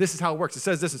church. This is how it works. It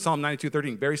says this in Psalm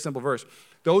 92:13, very simple verse.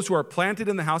 Those who are planted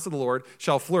in the house of the Lord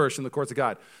shall flourish in the courts of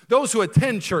God. Those who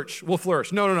attend church will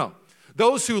flourish. No.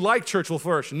 Those who like church will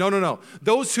flourish. No.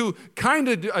 Those who kind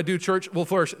of do church will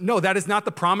flourish. No, that is not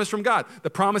the promise from God. The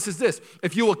promise is this.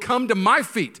 If you will come to my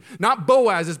feet, not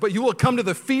Boaz's, but you will come to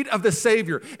the feet of the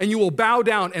Savior, and you will bow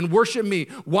down and worship me,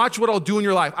 watch what I'll do in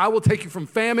your life. I will take you from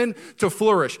famine to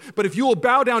flourish. But if you will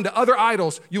bow down to other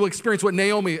idols, you will experience what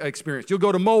Naomi experienced. You'll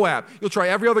go to Moab. You'll try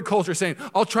every other culture saying,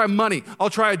 I'll try money. I'll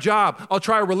try a job. I'll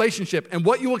try a relationship. And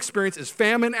what you'll experience is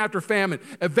famine after famine.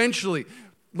 Eventually,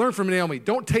 learn from Naomi.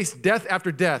 Don't taste death after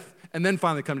death and then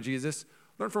finally come to Jesus.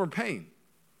 Learn from her pain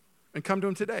and come to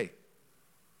him today.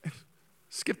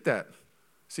 Skip that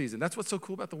season. That's what's so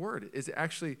cool about the word is it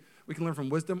actually we can learn from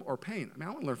wisdom or pain. I mean,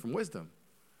 I want to learn from wisdom.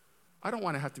 I don't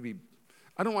want to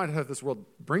have this world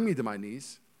bring me to my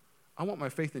knees. I want my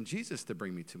faith in Jesus to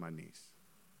bring me to my knees.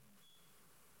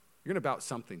 You're going to bout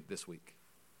something this week.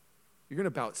 You're going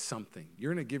to bout something.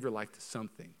 You're going to give your life to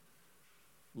something.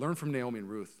 Learn from Naomi and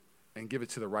Ruth and give it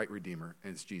to the right Redeemer,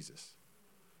 and it's Jesus.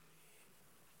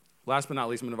 Last but not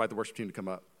least, I'm going to invite the worship team to come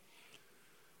up.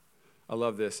 I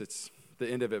love this. It's the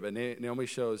end of it, but Naomi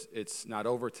shows it's not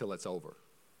over till it's over.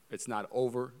 It's not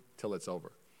over till it's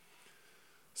over.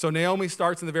 So Naomi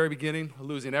starts in the very beginning,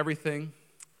 losing everything.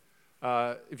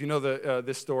 If you know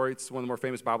this story, it's one of the more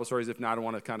famous Bible stories. If not, I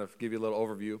want to kind of give you a little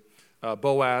overview.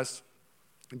 Boaz,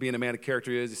 being a man of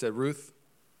character he is, he said, Ruth,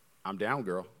 I'm down,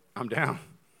 girl. I'm down.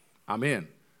 I'm in.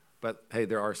 But, hey,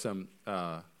 there are some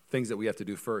things that we have to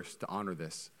do first to honor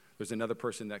this. There's another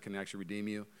person that can actually redeem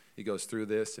you. He goes through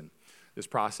this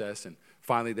process, and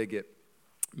finally they get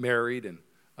married, and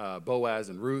Boaz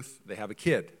and Ruth, they have a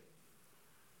kid.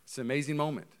 It's an amazing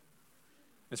moment.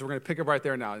 And so we're going to pick up right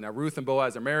there now. Now, Ruth and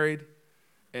Boaz are married,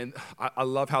 and I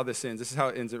love how this ends. This is how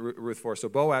it ends at Ruth 4. So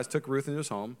Boaz took Ruth into his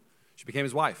home. She became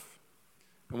his wife.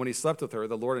 And when he slept with her,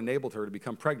 the Lord enabled her to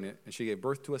become pregnant, and she gave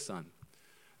birth to a son.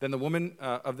 Then the woman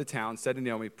of the town said to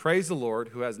Naomi, praise the Lord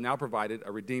who has now provided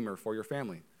a redeemer for your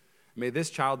family. May this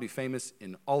child be famous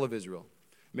in all of Israel.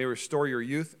 May restore your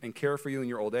youth and care for you in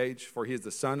your old age, for he is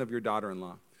the son of your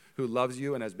daughter-in-law, who loves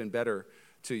you and has been better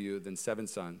to you than 7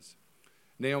 sons.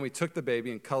 Naomi took the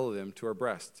baby and cuddled him to her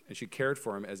breast, and she cared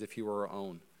for him as if he were her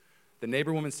own. The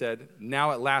neighbor woman said,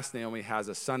 now at last Naomi has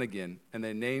a son again, and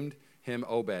they named him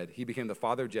Obed. He became the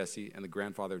father of Jesse and the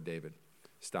grandfather of David.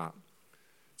 Stop.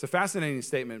 It's a fascinating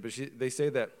statement, but they say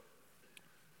that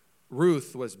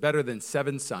Ruth was better than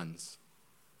 7 sons.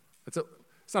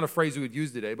 It's not a phrase we would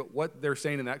use today, but what they're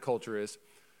saying in that culture is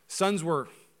sons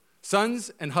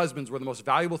and husbands were the most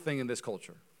valuable thing in this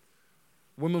culture.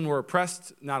 Women were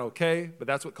oppressed, not okay, but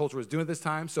that's what culture was doing at this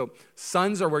time. So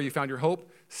sons are where you found your hope.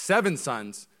 7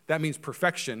 sons, that means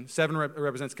perfection. 7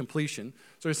 represents completion.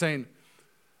 So they're saying,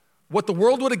 what the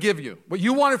world would have given you, what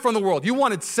you wanted from the world, you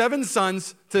wanted 7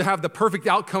 sons to have the perfect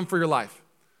outcome for your life.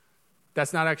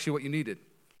 That's not actually what you needed.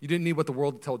 You didn't need what the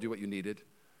world told you what you needed.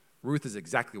 Ruth is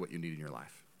exactly what you need in your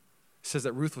life. It says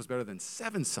that Ruth was better than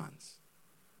 7 sons.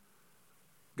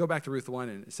 Go back to Ruth 1,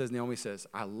 and it says, Naomi says,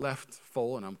 I left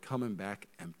full, and I'm coming back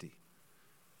empty.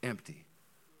 Empty.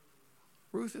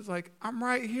 Ruth is like, I'm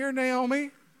right here,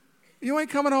 Naomi. You ain't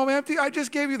coming home empty. I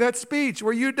just gave you that speech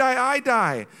where you die, I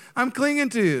die. I'm clinging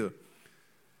to you.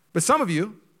 But some of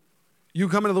you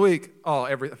come into the week,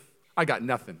 I got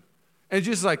nothing. And it's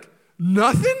just like,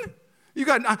 nothing?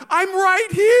 I'm right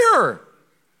here.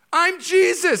 I'm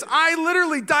Jesus. I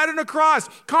literally died on a cross,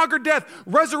 conquered death,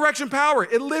 resurrection power.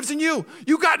 It lives in you.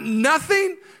 You got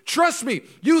nothing? Trust me.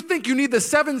 You think you need the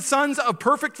 7 sons of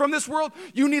perfect from this world?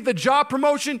 You need the job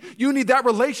promotion? You need that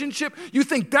relationship? You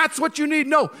think that's what you need?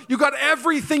 No, you got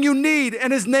everything you need,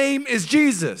 and his name is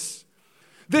Jesus.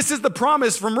 This is the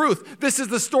promise from Ruth. This is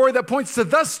the story that points to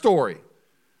the story.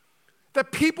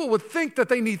 That people would think that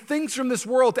they need things from this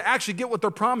world to actually get what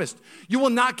they're promised. You will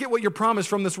not get what you're promised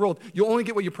from this world. You'll only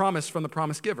get what you're promised from the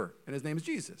promise giver, and his name is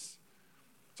Jesus.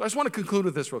 So I just want to conclude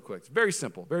with this real quick. It's very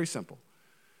simple, very simple.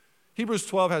 Hebrews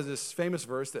 12 has this famous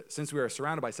verse that since we are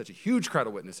surrounded by such a huge crowd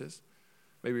of witnesses,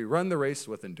 may we run the race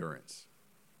with endurance.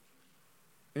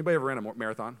 Anybody ever ran a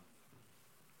marathon?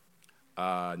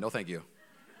 No, thank you.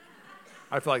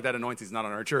 I feel like that anointing's not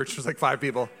on our church. There's like 5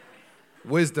 people.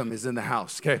 Wisdom is in the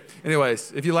house, okay?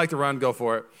 Anyways, if you like to run, go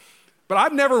for it. But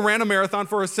I've never ran a marathon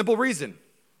for a simple reason.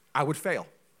 I would fail.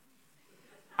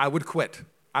 I would quit.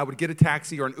 I would get a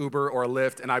taxi or an Uber or a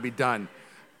Lyft, and I'd be done.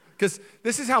 Because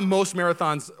this is how most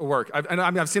marathons work.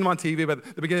 I've seen them on TV, but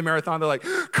at the beginning of the marathon, they're like,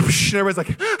 and everybody's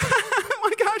like, oh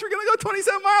my gosh, we're going to go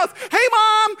 27 miles. Hey,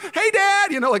 Mom. Hey,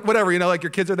 Dad. Like whatever, like your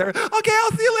kids are there. Okay,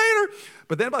 I'll see you later.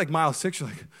 But then by like mile 6, you're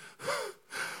like,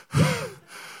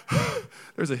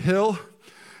 there's a hill.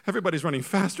 Everybody's running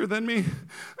faster than me.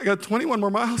 I got 21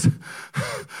 more miles.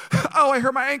 Oh, I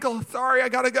hurt my ankle. Sorry, I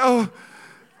got to go.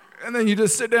 And then you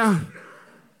just sit down,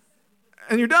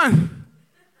 and you're done.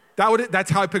 That's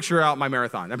how I picture out my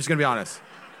marathon. I'm just going to be honest.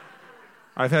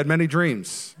 I've had many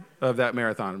dreams of that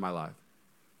marathon in my life.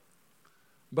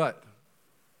 But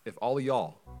if all of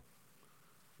y'all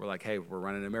were like, hey, we're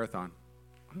running a marathon,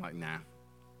 I'm like, nah,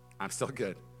 I'm still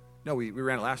good. No, we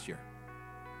ran it last year.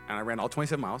 And I ran all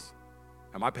 27 miles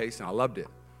at my pace, and I loved it.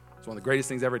 It's one of the greatest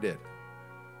things I ever did.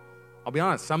 I'll be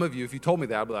honest, some of you, if you told me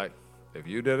that, I'd be like, if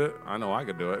you did it, I know I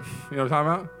could do it. You know what I'm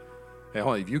talking about? Hey,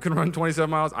 hold on, if you can run 27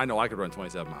 miles, I know I could run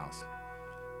 27 miles.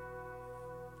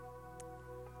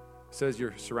 It says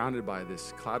you're surrounded by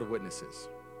this cloud of witnesses,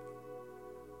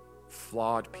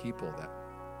 flawed people that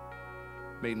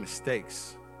made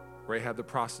mistakes. Rahab the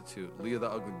prostitute, Leah the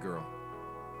ugly girl,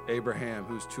 Abraham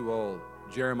who's too old,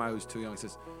 Jeremiah who's too young. It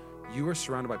says, you are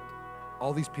surrounded by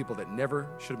all these people that never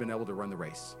should have been able to run the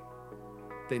race.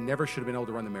 They never should have been able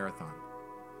to run the marathon.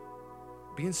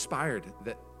 Be inspired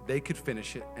that they could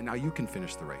finish it, and now you can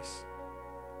finish the race.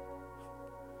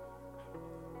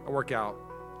 I work out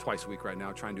twice a week right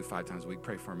now, try and do 5 times a week.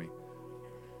 Pray for me.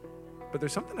 But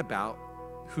there's something about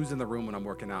who's in the room when I'm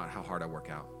working out, how hard I work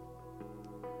out.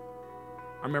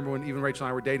 I remember when even Rachel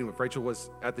and I were dating, if Rachel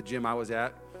was at the gym I was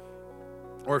at,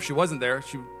 or if she wasn't there,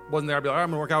 I'd be like, all right,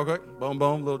 I'm going to work out quick. Boom,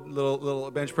 boom,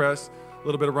 little bench press, a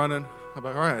little bit of running. I'd be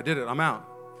like, all right, I did it. I'm out.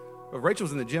 But if Rachel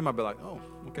was in the gym, I'd be like, oh,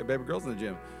 okay, baby girl's in the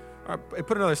gym. All right, hey,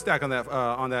 put another stack on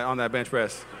that bench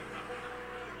press.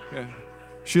 Yeah.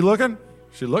 She looking?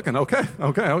 She looking. Okay.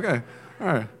 All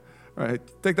right.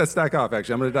 Take that stack off,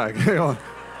 actually. I'm going to die. Okay, hold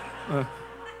on.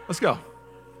 Let's go.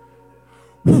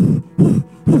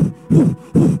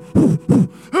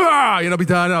 Be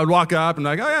done. And I'd walk up and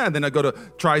and then I'd go to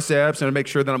triceps and I'd make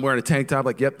sure that I'm wearing a tank top.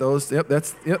 Like,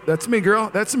 that's me,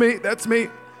 girl. That's me.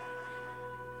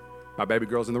 My baby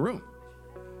girl's in the room.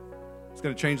 It's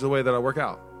going to change the way that I work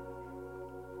out.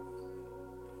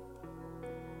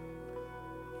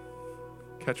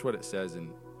 Catch what it says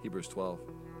in Hebrews 12.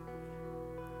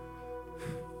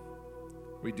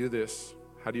 We do this.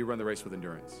 How do you run the race with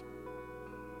endurance?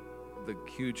 The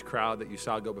huge crowd that you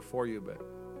saw go before you, but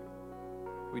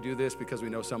we do this because we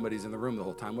know somebody's in the room the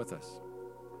whole time with us.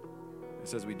 It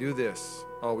says we do this.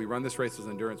 We run this race with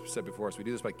endurance set before us. We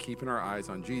do this by keeping our eyes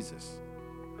on Jesus,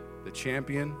 the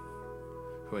champion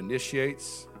who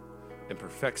initiates and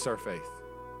perfects our faith.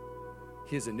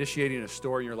 He is initiating a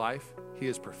story in your life. He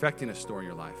is perfecting a story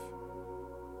in your life.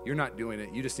 You're not doing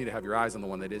it. You just need to have your eyes on the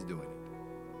one that is doing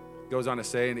it. Goes on to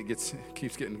say, and it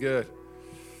keeps getting good.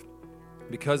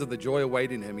 Because of the joy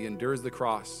awaiting him, he endures the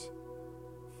cross,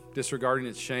 disregarding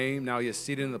its shame. Now he is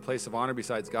seated in the place of honor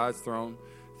beside God's throne.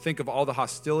 Think of all the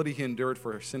hostility he endured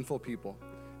for sinful people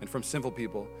and from sinful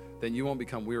people. Then you won't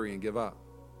become weary and give up.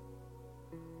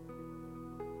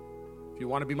 If you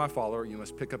want to be my follower, you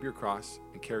must pick up your cross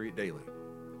and carry it daily.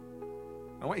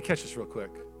 I want you to catch this real quick.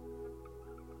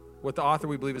 What the author,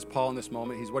 we believe, is Paul in this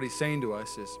moment. What he's saying to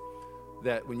us is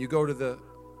that when you go to the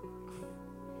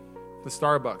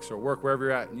Starbucks or work, wherever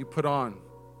you're at, and you put on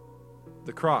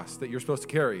the cross that you're supposed to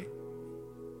carry,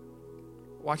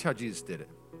 watch how Jesus did it.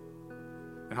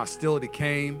 And hostility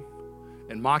came,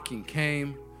 and mocking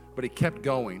came, but he kept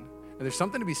going. And there's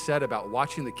something to be said about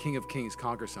watching the King of Kings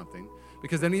conquer something.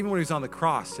 Because then even when he was on the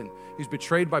cross and he was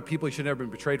betrayed by people he should never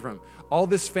have been betrayed from, all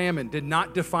this famine did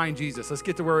not define Jesus. Let's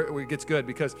get to where it gets good,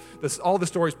 because all the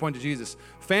stories point to Jesus.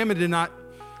 Famine did not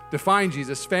define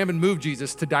Jesus. Famine moved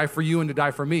Jesus to die for you and to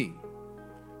die for me.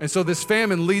 And so this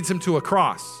famine leads him to a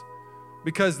cross,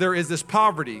 because there is this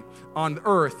poverty on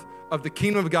earth of the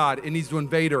kingdom of God. It needs to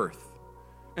invade earth.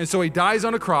 And so he dies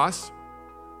on a cross,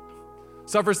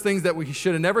 suffers things that he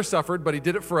should have never suffered, but he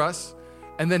did it for us.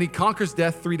 and then he conquers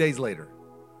death 3 days later.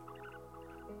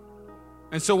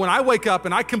 And so when I wake up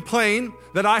and I complain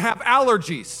that I have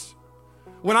allergies,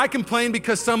 when I complain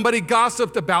because somebody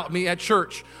gossiped about me at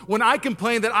church, when I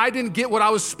complain that I didn't get what I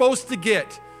was supposed to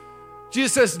get,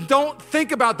 Jesus says, don't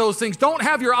think about those things. Don't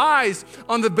have your eyes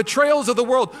on the betrayals of the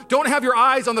world. Don't have your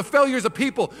eyes on the failures of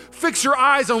people. Fix your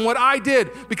eyes on what I did,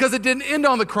 because it didn't end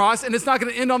on the cross, and it's not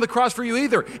going to end on the cross for you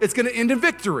either. It's going to end in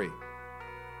victory.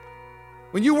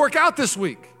 When you work out this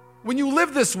week, when you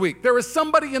live this week, there is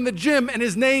somebody in the gym and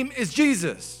his name is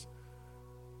Jesus.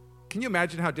 Can you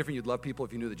imagine how different you'd love people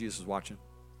if you knew that Jesus was watching?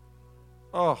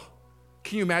 Oh,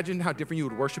 can you imagine how different you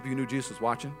would worship if you knew Jesus was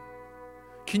watching?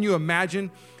 Can you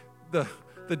imagine the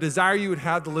desire you would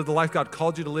have to live the life God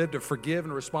called you to live, to forgive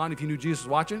and respond if you knew Jesus was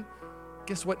watching?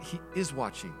 Guess what? He is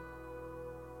watching.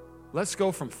 Let's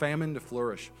go from famine to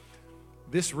flourish.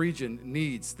 This region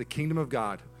needs the kingdom of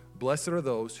God. Blessed are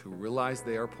those who realize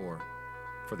they are poor,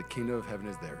 for the kingdom of heaven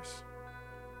is theirs.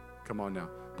 Come on now.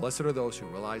 Blessed are those who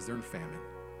realize they're in famine,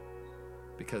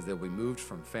 because they'll be moved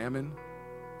from famine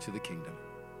to the kingdom.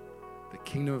 The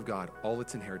kingdom of God, all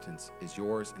its inheritance is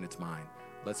yours and it's mine.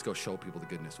 Let's go show people the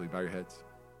goodness. Will you bow your heads?